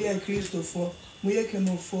mo amoye Christopher mo ye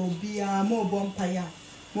kemofo bia mo bompaya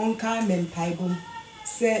mo nka me mpaibom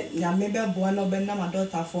se ya me beboa no be na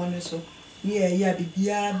madota fo ne so ni ya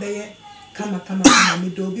bibia be kama me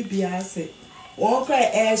do obi bia ase won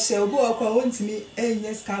kra she obi okwa wontimi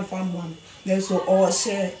enye scan farm one then so all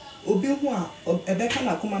share obi hu a ebeka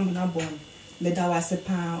na koma mu na bon me da wase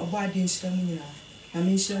pa obo ade nhira mu nyina na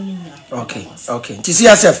me nhira mu nyina okay ti see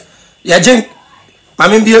yourself ya jen ma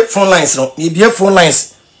me bie phone lines no me bie phone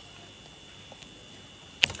lines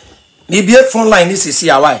ni sisi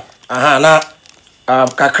awai na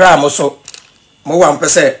kakra mo so mo wa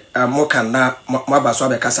mpese mo kan na mo abaso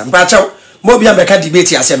abekasa mpa chaw mo bia meka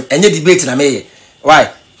debate asem enye debate na meye why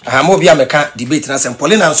mo bia meka debate na asem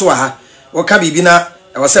Paulina nso wa ha wo ka bibi na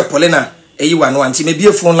wo se Paulina eyi wa no anti me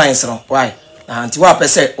bie phone lines no why anti wa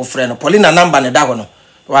pese o frɛ no Paulina number ne da ho no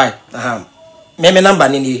why me number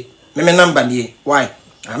ni why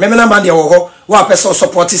me number ni wo ho wa person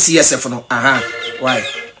support CSF no why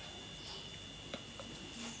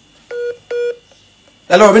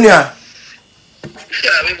hello Minia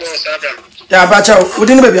yeah bacha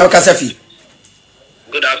udini baby okasafi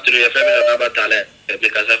good afternoon your family number talent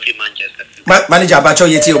because of Manchester manager bacha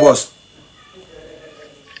yeti your boss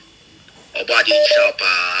obadi shop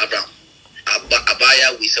Abraham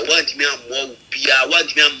abaya we say want me am bia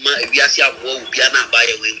want me am we asia mo bia na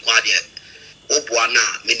abaya we nkwa de oboa na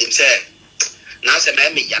menim say na say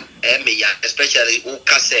me ya especially o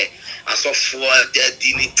kase asofo de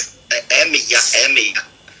dini me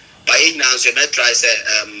by now so me try say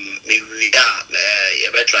me we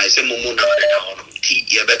you better try say mumu na de da hono ti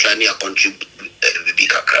you better try me contribute bi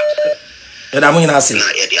kakra da mo nyina se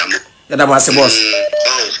na ya da mo ase boss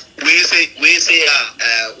we say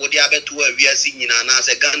what the abeto we are seeing na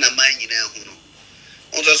say Ghana man nyina hu no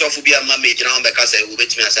onzo so fu bia ma me jina on be ka say we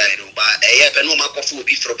betimi asai no ba pe no makofu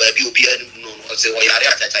obi fro ba bi obi no no say o yare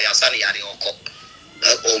achacha ya sane yare oko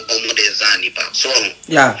o de zani ba so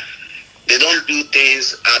yeah they don't do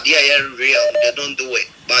things they are real they don't do it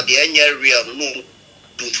but they are real no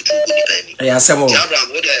do to good depending yeah samo Abraham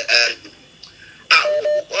what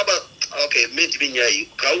what about okay meant me nyai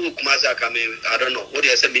kawu kumasa kame I don't know what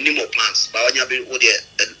they say minimum plans ba wanya be what they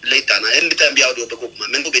later na anytime be out do be kuma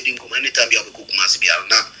men go be din kuma anytime be out be kuma si bia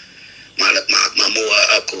na ma mo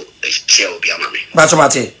ako share obi amame bacho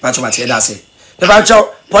mate da se the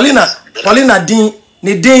bacho Paulina din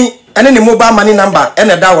ni din ene ni mobile money number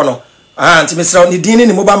ene da wo no nti mesra ni din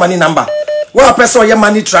ni mobile money number wa person ye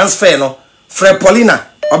money transfer no frɛ Paulina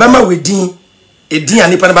obema we din edin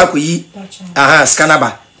anipa na ba ko yi scanner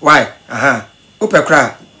ba why opa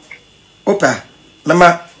kra opa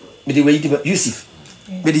mama me the way Yusuf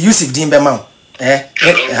me the Yusuf din be ma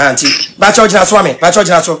nti bacho jina so me bacho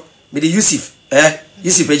jina so me the Yusuf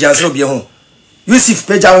Yusuf peja so bi ho Yusuf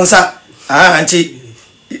peja wonsa nti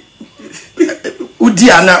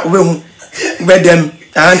udi ana obehu bedem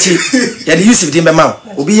nti ya the Yusuf din be ma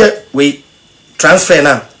obi ye we transfer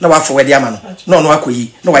na wa forward ama no akoyi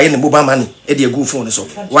no wa ye ne mobile money e de egu phone so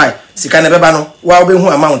why sika na beba no wa obehu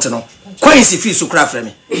amount no coins fee so kra frɛ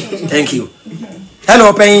me thank you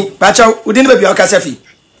hello pen bacha udin baby okasafi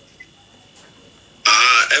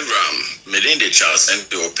Abraham Melinda Charles and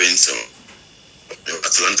the open so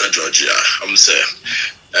Atlanta Georgia I'm say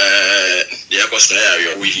the question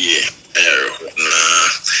area we here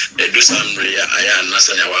na do some area aya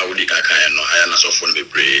nasa na wa wudi kaka no aya na so phone be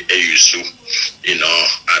pray use you know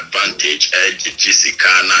advantage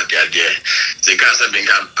jisika na dia sika se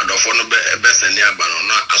binga adofo no be send aba no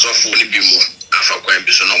na asofo ni bi mu afa kwan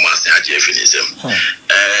bi so no ma se age finisem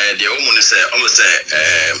the woman say almost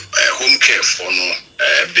home care for no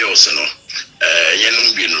bills no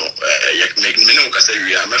yenum bi no make minimum kasa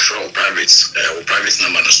we am from private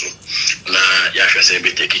number so na ya say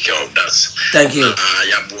be take care of that thank you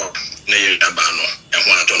ya bo na ye aba no e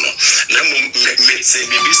ho ato no na me say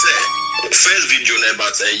bibi say first video na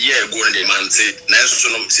about a year ago in the month na so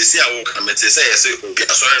no sisi a wo ka me say yes obi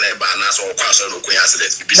asore na eba na so kwa asore no kun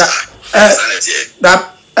accident bibi sa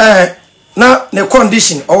na ne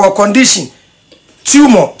condition our condition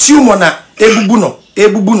tumor na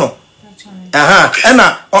ebubu no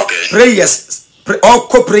prayers all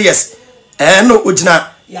co prayers no ojina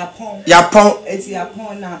yapon eti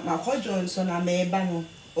yapon na makojo so na meba no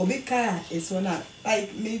obi ka eso na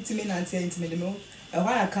like me na anti me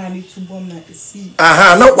I can't to bomb na see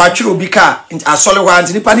no watch obi ka asole wa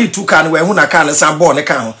nti nipa ni tu ka no we hu na ka ne san ball ne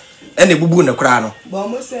ka ho ene bubu ne kra no but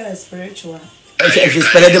almost spiritual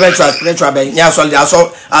spiritual be nya asole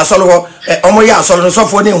ho omo ya asole no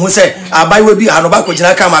sofo ne hu se abai we bi ha no ba ko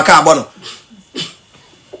gina ka ma ka abo no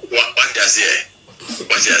what does it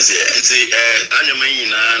it's anyama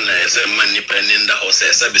yina na say man nipa ni nda ho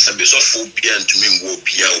say sabe so fo bia ntumi mbo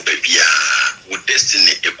bia obabia wo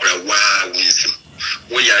destiny ekura wa winsim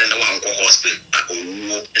wo yare na wa nko hospital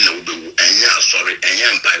owo na wo bewu enya sorry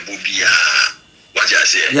enya mpa bia what you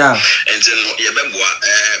say yeah and then ye beboa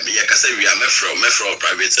ye kasa wi am from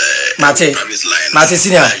private line mate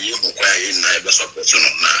senior ye ko kwa ye na be support no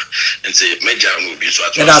na and meja mo bi so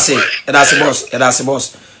ato that's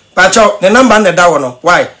boss pacho the number na da wo no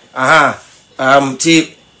why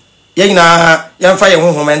ti ye nyina ye mfa ye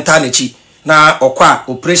honhom enta na chi na okwa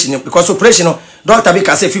operation because operation no doctor be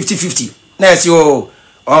ka say 50-50 na esi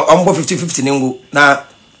ombo 50-50 ni ngu na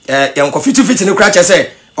ye nko 50-50 ni kra che say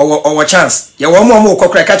owo chance ye wo mo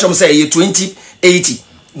kokra ka chom say ye 20-80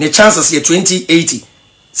 the chances ye 20-80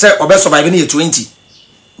 say obe survive ni ye 20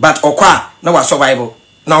 but okwa na wa survive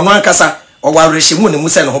na ono ankasa owa reshimu ni mu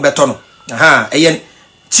say no ho beto no eye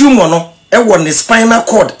tumor no won the spinal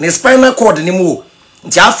cord ni mu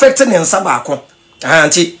nti affect ne nsa ba ko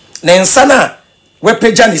nti ne nsa na we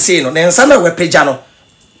pagya ni sei no ne nsa na we pagya no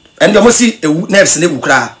ende mo si nerves ne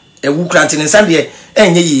wukra nti ne nsa de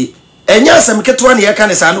enye yi enya asem ketewa ne ye ka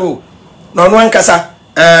ne sa no no ankasa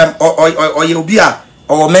oye obi a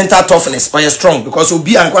or mental toughness or strong because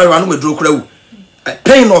obi an kwa no medro kura wu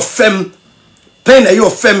pain of fem pain ayo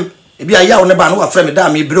fem e bia ya wo ne ba no wa frem da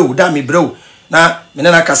me bro na me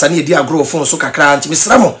na kasa ne edi agro phone so kakra nti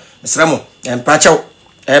misramo empachaw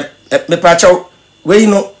me pachaw we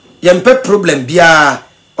no yempe problem bia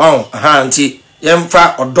nti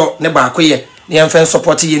yemfa odo ne ba akoye ne yemfa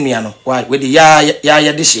support ye nua no why we di ya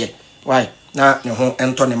de hye why na ne ho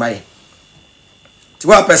ento ne mai ti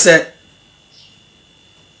wa pese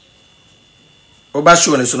oba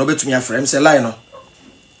show ne so no betumi afrem se line no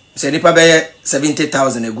se nipa be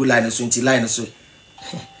 70,000 egu line so nti line so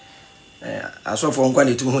aso for nkwa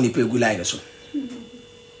ne tu ho nipa egu line so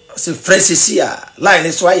se fresia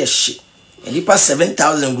line so aye hye nipa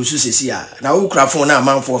 7,000 gusu sesia na wo kura phone na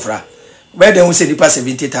amanfo fra where dem we say nipa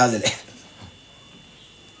 70,000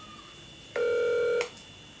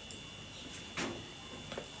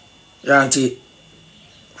 yanti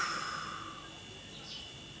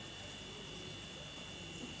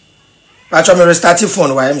actually me restart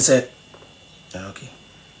phone why am say okay.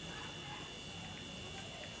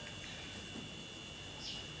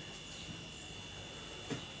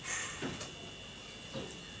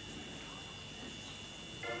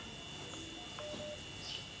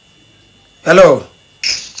 Hello.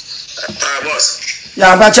 Boss.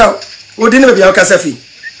 Yeah, bacha. Wo di ne be ya kasafi.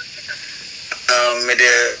 Me de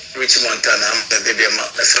Richie Montana, the baby ma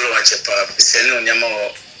fellow achepa, send on yama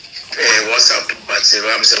WhatsApp but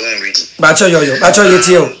I'm saying read. Bacha yo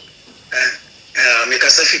tie o. Me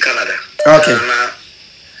kasafi Canada. Okay.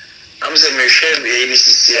 I'm saying me share the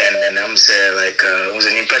ABCC and I'm saying like was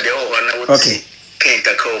an impact the one would see. Can't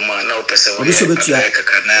ma na opese wo obi so betua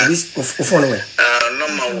obi ofon we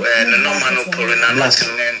normal no Paulina no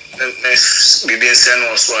bibi nsen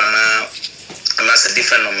no so na se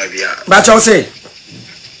different no mabia ba cha o say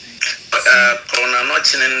Paulina no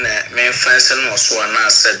chinen me fancy no so na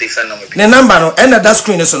se different no mabia ne number no and that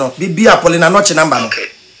screen so no bibi Paulina no chi number no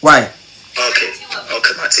why okay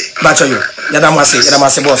mate ba cha yo yada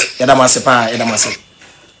mase boss yada mase pa yada mase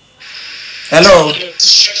hello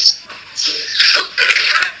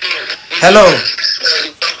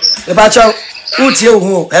Bacha utie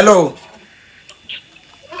ohu hello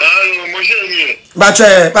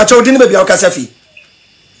Bacha odini be bia o kasafi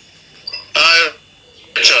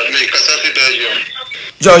me kasafi Belgium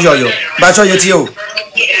yo Bacha yetie o no me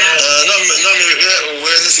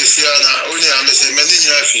we ni sisi na oni am se meni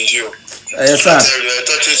nya finjio yes sir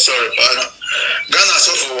sorry Ghana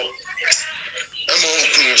so for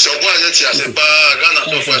so boy that you say ba Ghana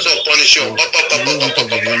so for so punish you papa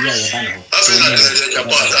afina de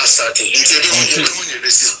Japan that start nti be mu ni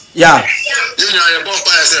besi yeah you know your bomb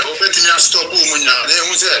pa say o betimi stop mu nya na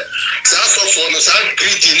ehun say sa so for no sa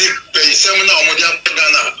greedy ni pe sem na o mo dia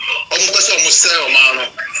Ghana o mo pese o mo say o ma no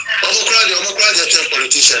o mo kra de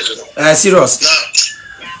politicians no serious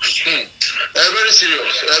very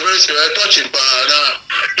serious touching pa na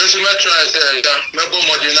let's try say me go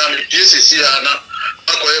mo di na me PCC na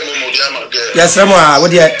akoye mo mo dia ma ge yasramo a wo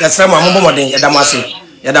dia yasramo mo mo den yada mase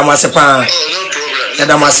pa no problem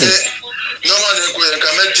yada mase no man go en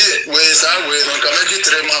kameji we sa we no kameji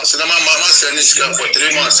 3 months na mama say ni sika for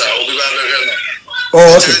 3 months obi ba be no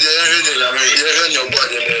oh okay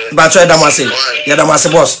ba cho yada mase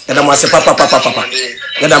boss yada mase papa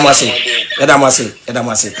yada mase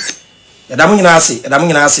yada mu nyina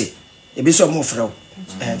ase ebi so mo frɛ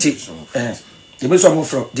ti ebi so mo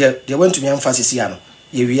frɛ they want to me emphasis ya no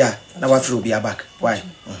ye wia na wa frɛ obi back why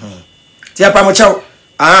ti apa mo chaw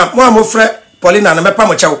mo frɛ Paulina na me pa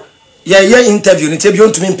mo chaw ye interview ni te bi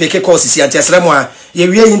on to me mpeke course si anti asra mo a ye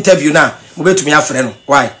wia interview na mo betumi afrɛ no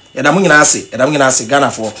why yada mu nyina ase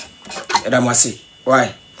Ghana for yada mu ase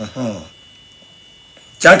why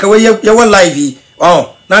chanka we ye wo live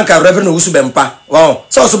nanka revenue usu bempa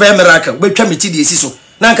so be miracle betwa meti de esi so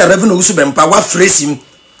nanka revenue usu bempa wa fresim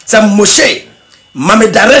sam moshe mame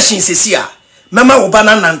direction sesia mama wo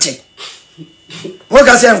bana nante wo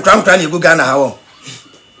ga se nkran na eguga na ha wo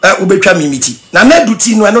wo betwa mimiti na na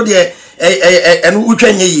duti no eno de eno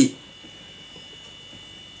utwa nyeyi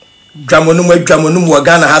dwamonum wo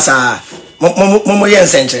Ghana ha sa mo ye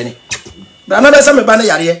nsentre ni bra na be se me bana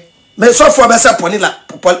yare me so fo be se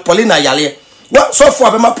Paulina yare what so for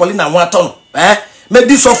abema Paulina ho ato no me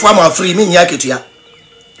di so for am free me nya ketua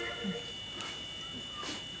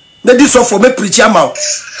me di so for me preach am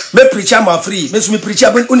free me so me preach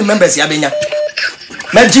am uni members ya benya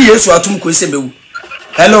me ji Yesu atum ko se mewu.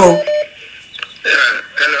 Hello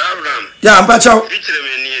Abraham. Yeah, I'm back out.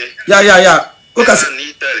 Yeah. Okay.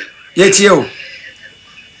 Yeah, Tio.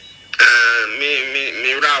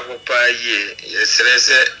 Me bravo pa ye.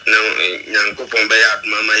 Yesterday, no, Yanko Pombaya,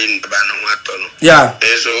 Mama in Banamato. Yeah.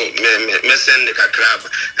 So, me send the crab.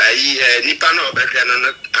 Nipano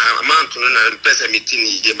Becana, Mountain and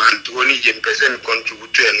Pessamitini, demand 20%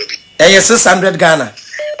 contribute to a 600 Ghana.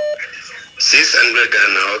 600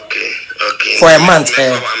 Ghana, okay. For a month,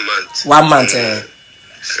 1 month.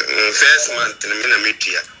 First month, in a minute.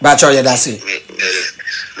 But oh, yeah, that's it.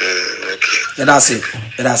 Yeah, that's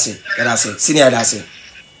it. Senior, that's it.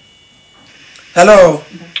 Hello.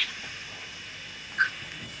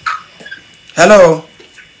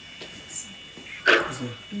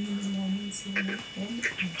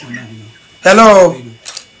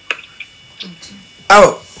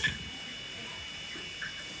 Oh.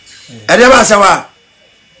 Adeba sawa.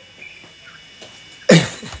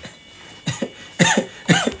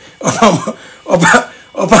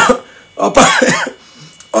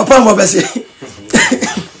 Opa mo bese.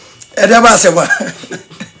 Adeba sawa.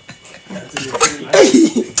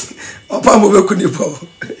 Opa mo be kuni po.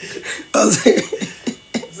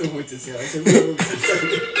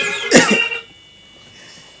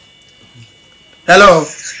 Hello.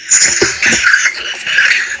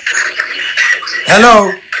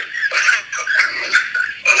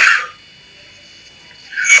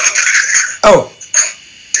 Oh,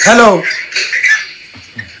 hello.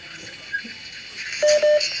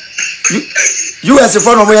 You as a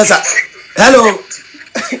phone of where, sir? Hello.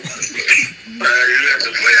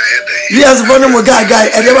 You as a phone of guy,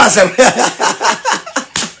 and you was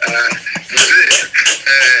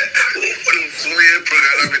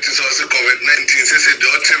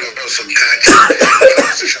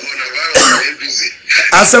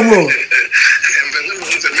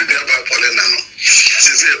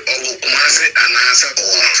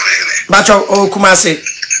Bacho o Kumasi.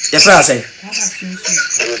 Yes, I say.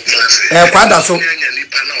 Kwada so.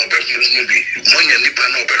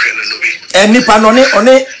 Nipa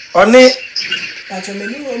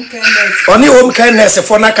oni home kindness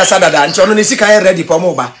for na kasada da nti ono ne sika ready for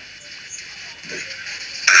mo ba.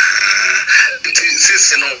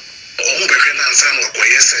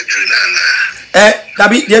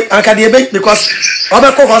 Dabi anka de be because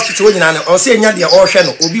obeko hospital nyina ne o se enya de o hwe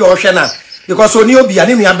no obi o hwe na because oni obi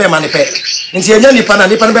ani nua be ma ne pe nti enya nipa na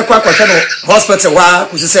be kwa hwe no hospital wa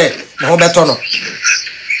kusi se na ho beto no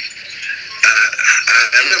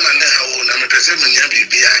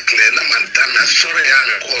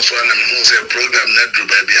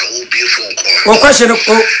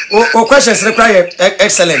O question require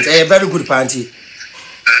excellent, very good party.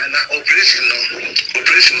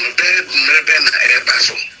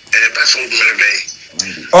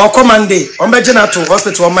 Or come Monday, on Bajana to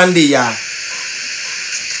hospital on Monday, yeah.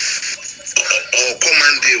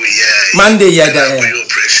 Monday, yeah.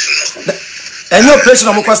 And your operation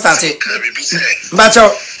on Moko started.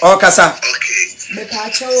 Bacho or Casa.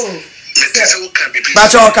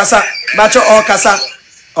 Bacho or Casa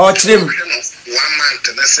or Trim. 1 month,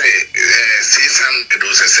 let's say 600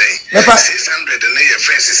 was saying 600 and your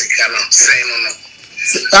faces cannot say no.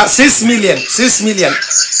 6 million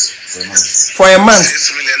for a month.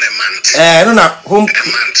 6 million a month. No, home a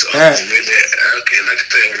month. Okay,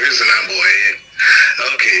 that's reasonable.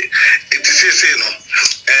 Okay, it is no.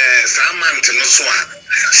 Some month no so.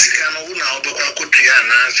 Sikano una obekwa kotua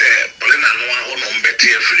na se Paulina no ono mbeti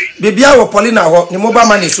free. Bibia wo Paulina ho ni mobile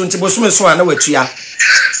money so nti bosume so na watua.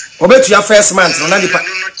 Obetua first month no na nipa. No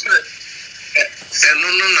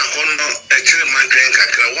na hono ekire magren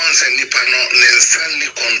kakra once nipa no nensani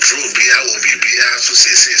control bia wo bibia so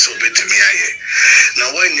sese so betimi aye. Na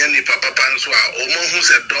wanya nipa papa nso a omo hu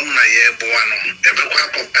se dom na ye boa no ebekwa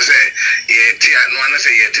akopese ye tia no ana se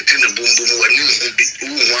ye tete ne bumbum wani hu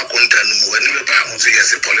akonta no wani be ba hu se ye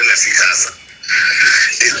se Paulina sikasa.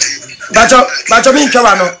 Bacho mi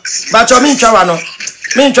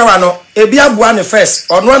ntwa no ebi aboa ne first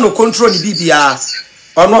ono no control ni bibia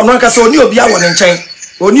ono aka so oni obi awo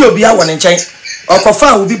ne nchen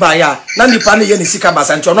okofa obi ba ya na nipa ne ye ne sika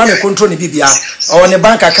basa nti ono na control ni bibia o ne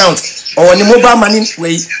bank account o ne mobile money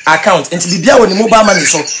way account nti bibia o ne mobile money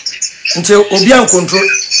so nti obi an control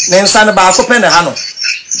ne nsa ne ba akopɛ ne ha no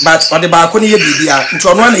but o de ba akɔ ne ye bibia nti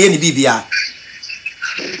ono na ye ne bibia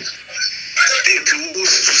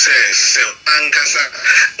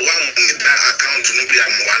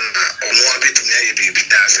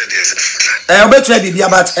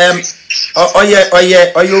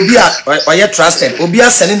oye obi a trusted obi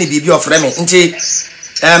a sene ne bibi of remi nti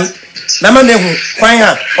na ma nehu kwan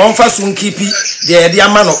a onfa so nkipi de ede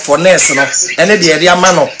amano for nurse no ene de ede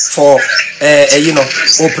amano for you know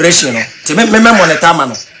operation no ti me monitor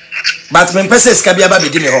amano but me pese ska bia ba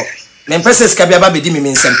bedi me ho me pese ska bia ba bedi me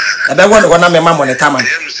nsem e be won na me ma monitor amano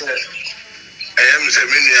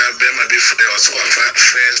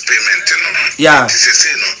first payment no yeah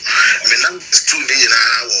say no me na student na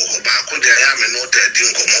wo ba ko de ya me no ta di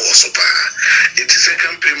nkomo wo so pa it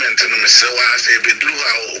second payment no me say wa say be do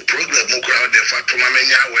how program mo crowd de fa to ma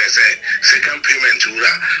menya we say second payment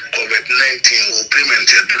ura COVID-19 o payment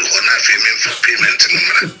e do ho na fe me for payment no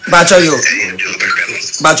mra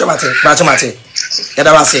bacho mate ya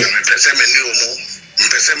da wa say pese me ni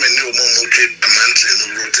o mo treat monthly no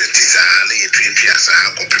rotate sa na ye treat piasa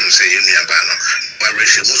ko pim say you aba no wa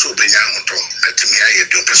reshe mo so benya hoto atimi aye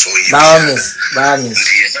do peso yi Bamis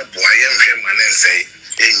ye bo aye nhwe manen say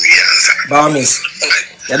enwiansa Bamis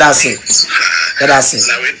ya da say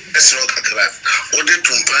na we esro kakra o de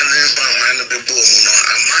tumpane ba man be bo mu no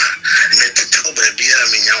ama me tete o ba bia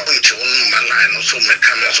me nya o nche on malai no so me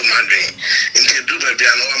kam so madwen inte du ba bia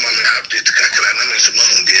no ma me update kakra na me so ma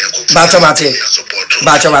hunde e ko bacho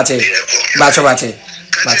mate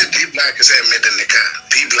black say medeneka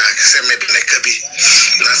black say medeneka bi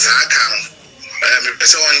na saka me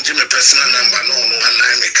pese won ji me personal number no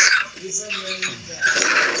anameka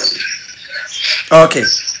okay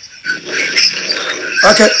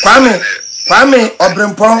Kwame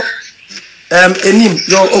Obrempon enim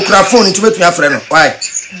yo okura phone nti betu afre no why alright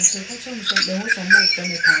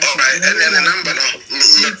and then the number no me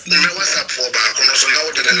WhatsApp for ba kono so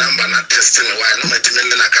now the number na testing why no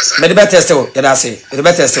metimele na kasa me the best test ya da say the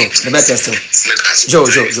best test jo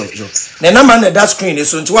the number na that screen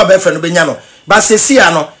so nti wa be friend no benya no ba sesi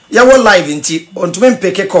ya no ya wo live nti ontume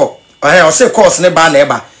mpeke call o say course ne ba na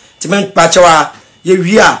eba nti me pa chewa ye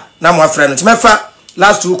wia na mo afre no nti me fa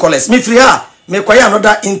last two callers me free ha me kwaya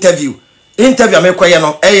another interview me kwaya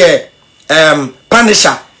no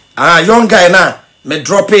Punisher young guy na me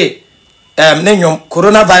drop it nenyom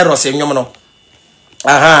coronavirus enyom no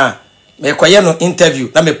me kwaya no interview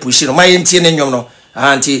na me push no my ntie nenyom no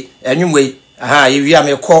anti enyum we ye wia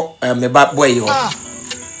me ko me ba boy ho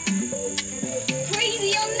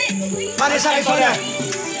Punisher for that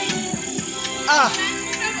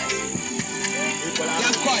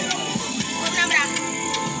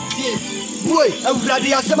boy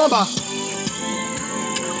awurade asemaba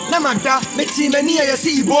na mada meti mani ya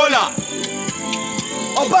si Ebola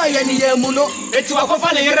oba ye ni ye mu no eti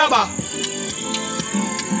wakofa ne yeraba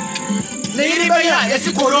ne yiri ba ya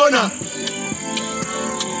si corona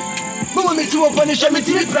mumu meti wo Punisher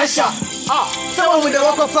meti ni pressure sawa mu de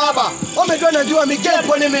wakofa ba o me do na do mi get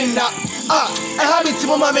poni minda I have it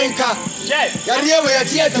mama menka ya riewe ya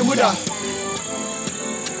tie temuda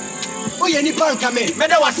o ye ni banka me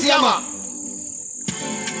da wasiama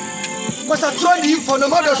was a trolling for no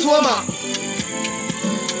mother swama.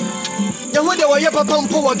 Yahuda wa yepa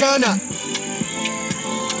pampo wa Ghana.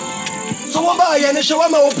 So waba ya ne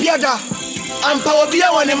shawama opiada. Ampa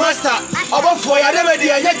obia wa ne master. Abofo ya remedy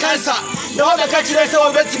ya cancer. Na waba kachire se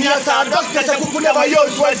wa betimi asa doctor se kukunda ba yo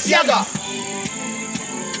so siaga.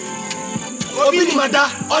 Obi ni mada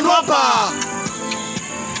onu apa.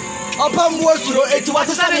 Opa mbuosuro eti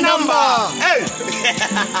watesa ne number. Hey.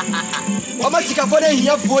 Omasika for the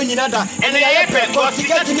here for nyinada ene ya yepe ko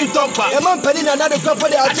sika timi tompa e man pani na nado kwa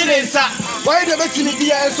de atinensa why do betimi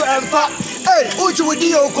dia enso emfa uchu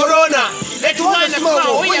wudi o corona let one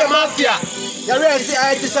small we mafia ya resi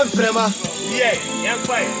I ti sem frema yeah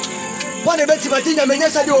fine one betimi tinya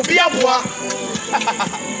menyesa de obi aboa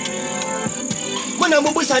mona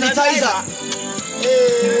mubu sanitizer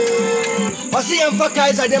wasi emfa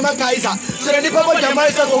kaiser de man kaiser so ni papa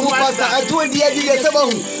jamaisa ko pasta atu dia dia seba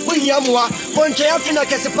hu hiamwa ponche afina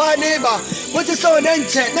kesepa neba woti so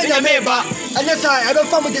nenche na nyameba anyasa ebe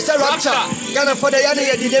famu de say rapture gana for the yana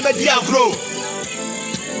ye de me dia grow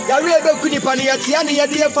ya re ebe kuni pani ya tia ne ye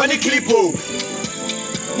de fani clipo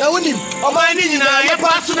na woni o man ni nyina ye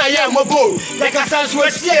pa so na ye mobo de kasa so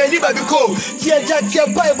asie ni babiko tie ja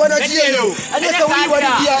tie pai bona tie yo anyasa wi wani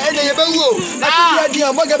dia ene ye bewo na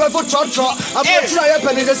dia mo ga be fo trotro abotira ye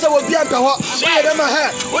pani de se wo bia mpe ho ye de ma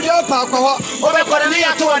he wo de pa akwa ho o be kwara ne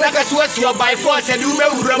ya to da kasa wasi by force e du me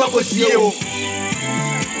wura ma ko sie o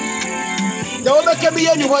ya wo be ke bi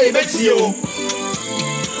ye ni ho ye be tie o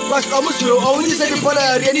was amusuro o woni se bi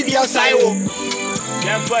pola re ni dia sai o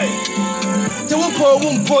ya pai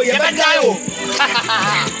wumpo ye bedayo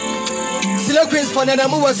Sile Queens for na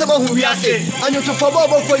mu wasema hu wiase anyo to for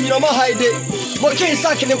bobo for nyoma haide Mokin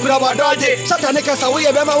Sakin and Kurabadoje, Satanika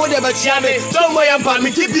Sawi, Bema, whatever Siame, don't worry about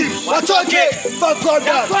me, Tibi, what's okay, fuck God,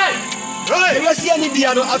 right, let's see any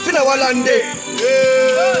piano, I feel a one day.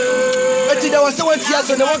 But there was someone here,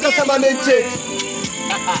 so no one can come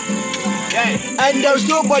and there's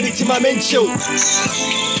nobody to my men show.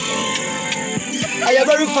 I am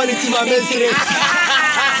very funny to my men today.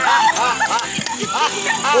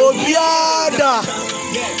 Oh, Biada.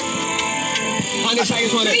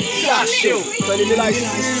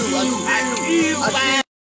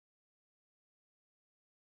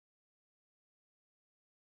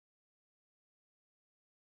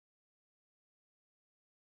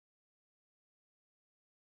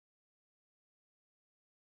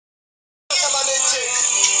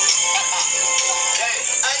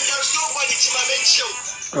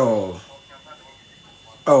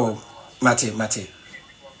 Oh, Mate.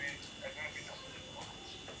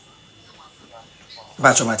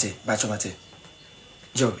 Bacho Mate.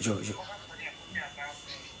 Joe.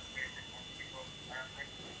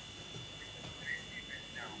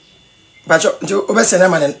 Bacho, Joe, over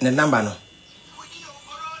cinema and number no.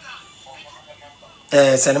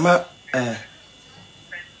 Cinema,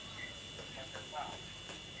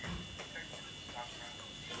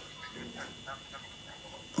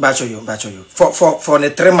 Bacho you. For the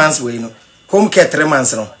 3 months way, you know. Home care 3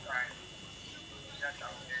 months no.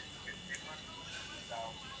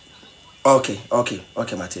 Okay,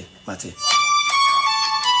 Mate.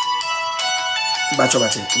 Bacho.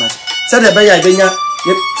 Said the bay I bring ya.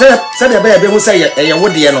 Said the bay I bring who say a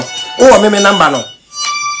wood no. Oh, a meme number no.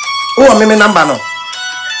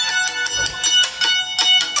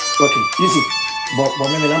 Okay, you see. But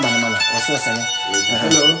meme number no man. What's your son?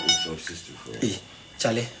 Hello.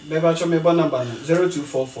 Charlie. Bacho me bon number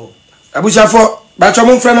 0244. Abuja for Bacho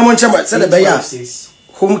mon friend mon chama. Said the bay ya.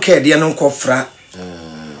 Home care dia no kofra.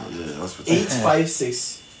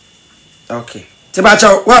 856. Okay.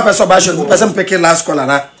 Tibacha, what person pick last call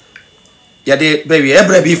na. Ya de baby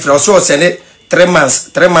every be for so send 3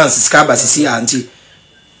 months scaba see auntie.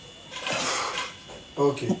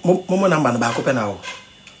 Okay. Momo number ba ko pe na o.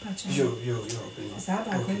 Yo.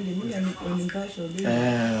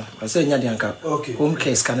 I say nya de anka. Okay. Home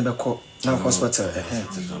care scan be call na hospital.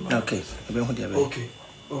 Okay. Ebe hu de be. Okay.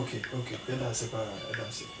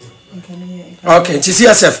 Okay,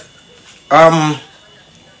 TCSF.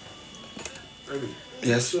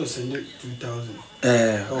 Yes. So send it 2000.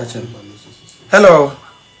 Hello.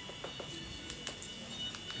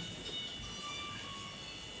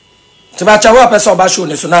 Tibacha wa person ba show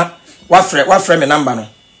ni so na wa frame me number no.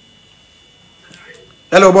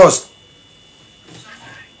 Hello boss.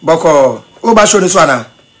 Boko, o ba show ni so ana.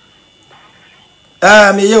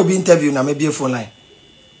 Me ye obi interview na me be phone line.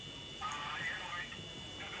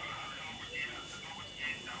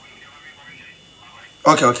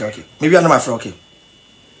 Okay. Maybe I'm not my friend. Okay.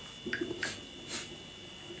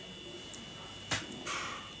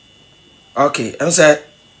 Okay. I'm saying.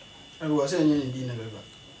 I was saying you need never.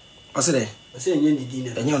 What's it? I say you need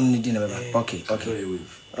dinner. And you need dinner. Okay.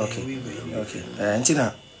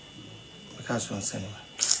 Antina. Because one send.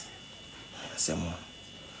 Say more.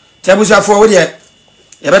 Tiabusa for what yet?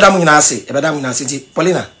 Ebeda mu nyina ase.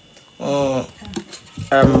 Paulina.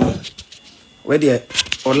 Where there?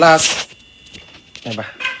 Or last. Eba.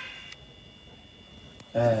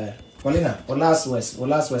 Paulina, or last West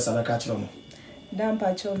I catch you. Dan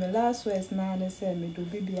pacho me last West na ne say me do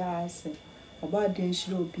bibia ase. Oba den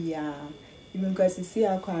shiro bia. Even cause see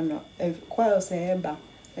akwa no kwao say eba.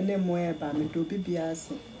 Ene mo eba me do bibia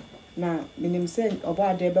ase. Na minim say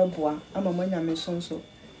oba de beboa ama mo nya me sonso.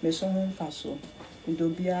 Me so ho mfa so. Me do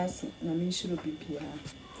bia ase na me shiro bibia.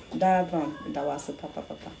 Da van da wase papa.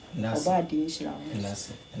 Oba den shira.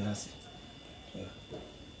 Nasi.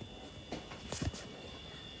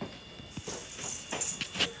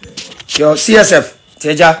 Your CSF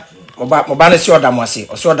Teja Mobana si odamwase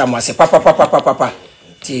papa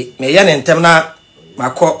ti me ye ne ntem na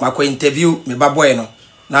mako interview me baboy no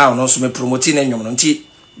now no so me promote na nwom no nti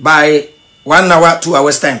by 1 hour 2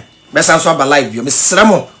 hours time besan so aba live bio me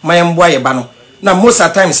sramo mayemboa ye ba no na most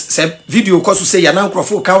at times say video ko so say ya na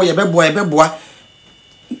nkrofo ka wo ye beboa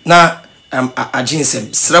na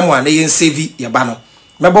aginsem sramo na ye save ye ba no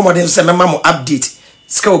mebo modern say mema mo update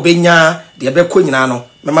ska obenya de be ko nyina no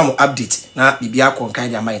mema mo update na bibia ko nkan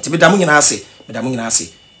dia maye ti bedamu nyina ase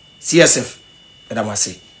CSF bedamu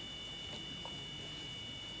ase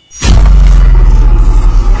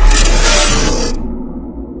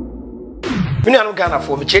Mini anu Ghana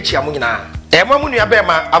for me chechi amu nyina Ema mu nua be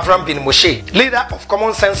ma Avram bin Moshe, leader of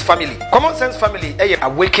Common Sense Family. Common Sense Family a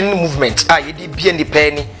awakening movement a yedi bia ni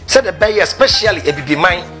pani. Said the bay especially a bibi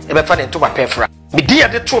man ebe fa ne ntoma pefra me dia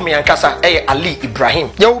de to me ankasa Ali Ibrahim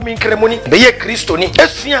ye wo mi nkremoni be ye kristoni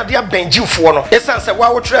esua de abanjifo no esanse wa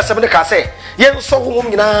wo tire asem ne ka se ye nso wo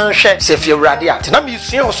nyina hwe se fi awurade a te na me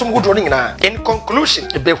sua osom godro ne nyina. In conclusion,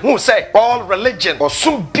 be who say all religion or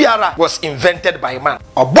sum biara was invented by man.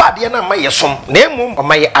 Obo ade na ma ye som na emum o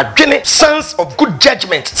ma ye adwene sense of good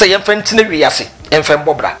judgment say ye fantine wiase enfem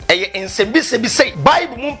bobra eye ensembi se bi say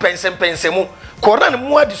Bible mu pensem Koran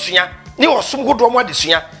mu adesua ni osom godro mu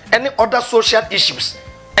adesua any other social issues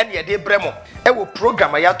and ye de bremo e wo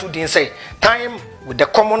program ya to din say time with the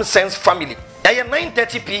common sense family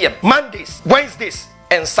 9:30 p.m. Mondays, Wednesdays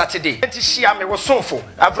and Saturday. Enti shia me wo sonfo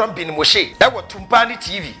Avram bin Moshe e wo Tumpani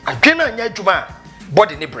TV adwena anya adwuma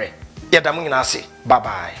body ne bre yeda mu nyina ase. Bye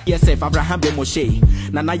bye. Yes, Abraham be Moshe.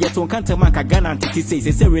 Na yeto nkante maka Ghana antiti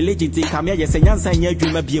say religion ti kamia yes nyansa nya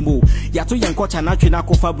adwuma biemo. Yato yenkocha na twena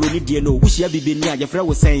kofa broni die no. Wuhia bibeni a yefre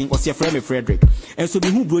wo saying or yefre me Frederick. And so be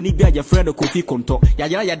who broni bi a yefre the Kofi Konto. Ya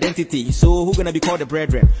identity. So who gonna be called the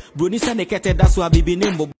brethren? Broni say nekete that's why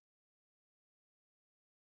bibeni mbo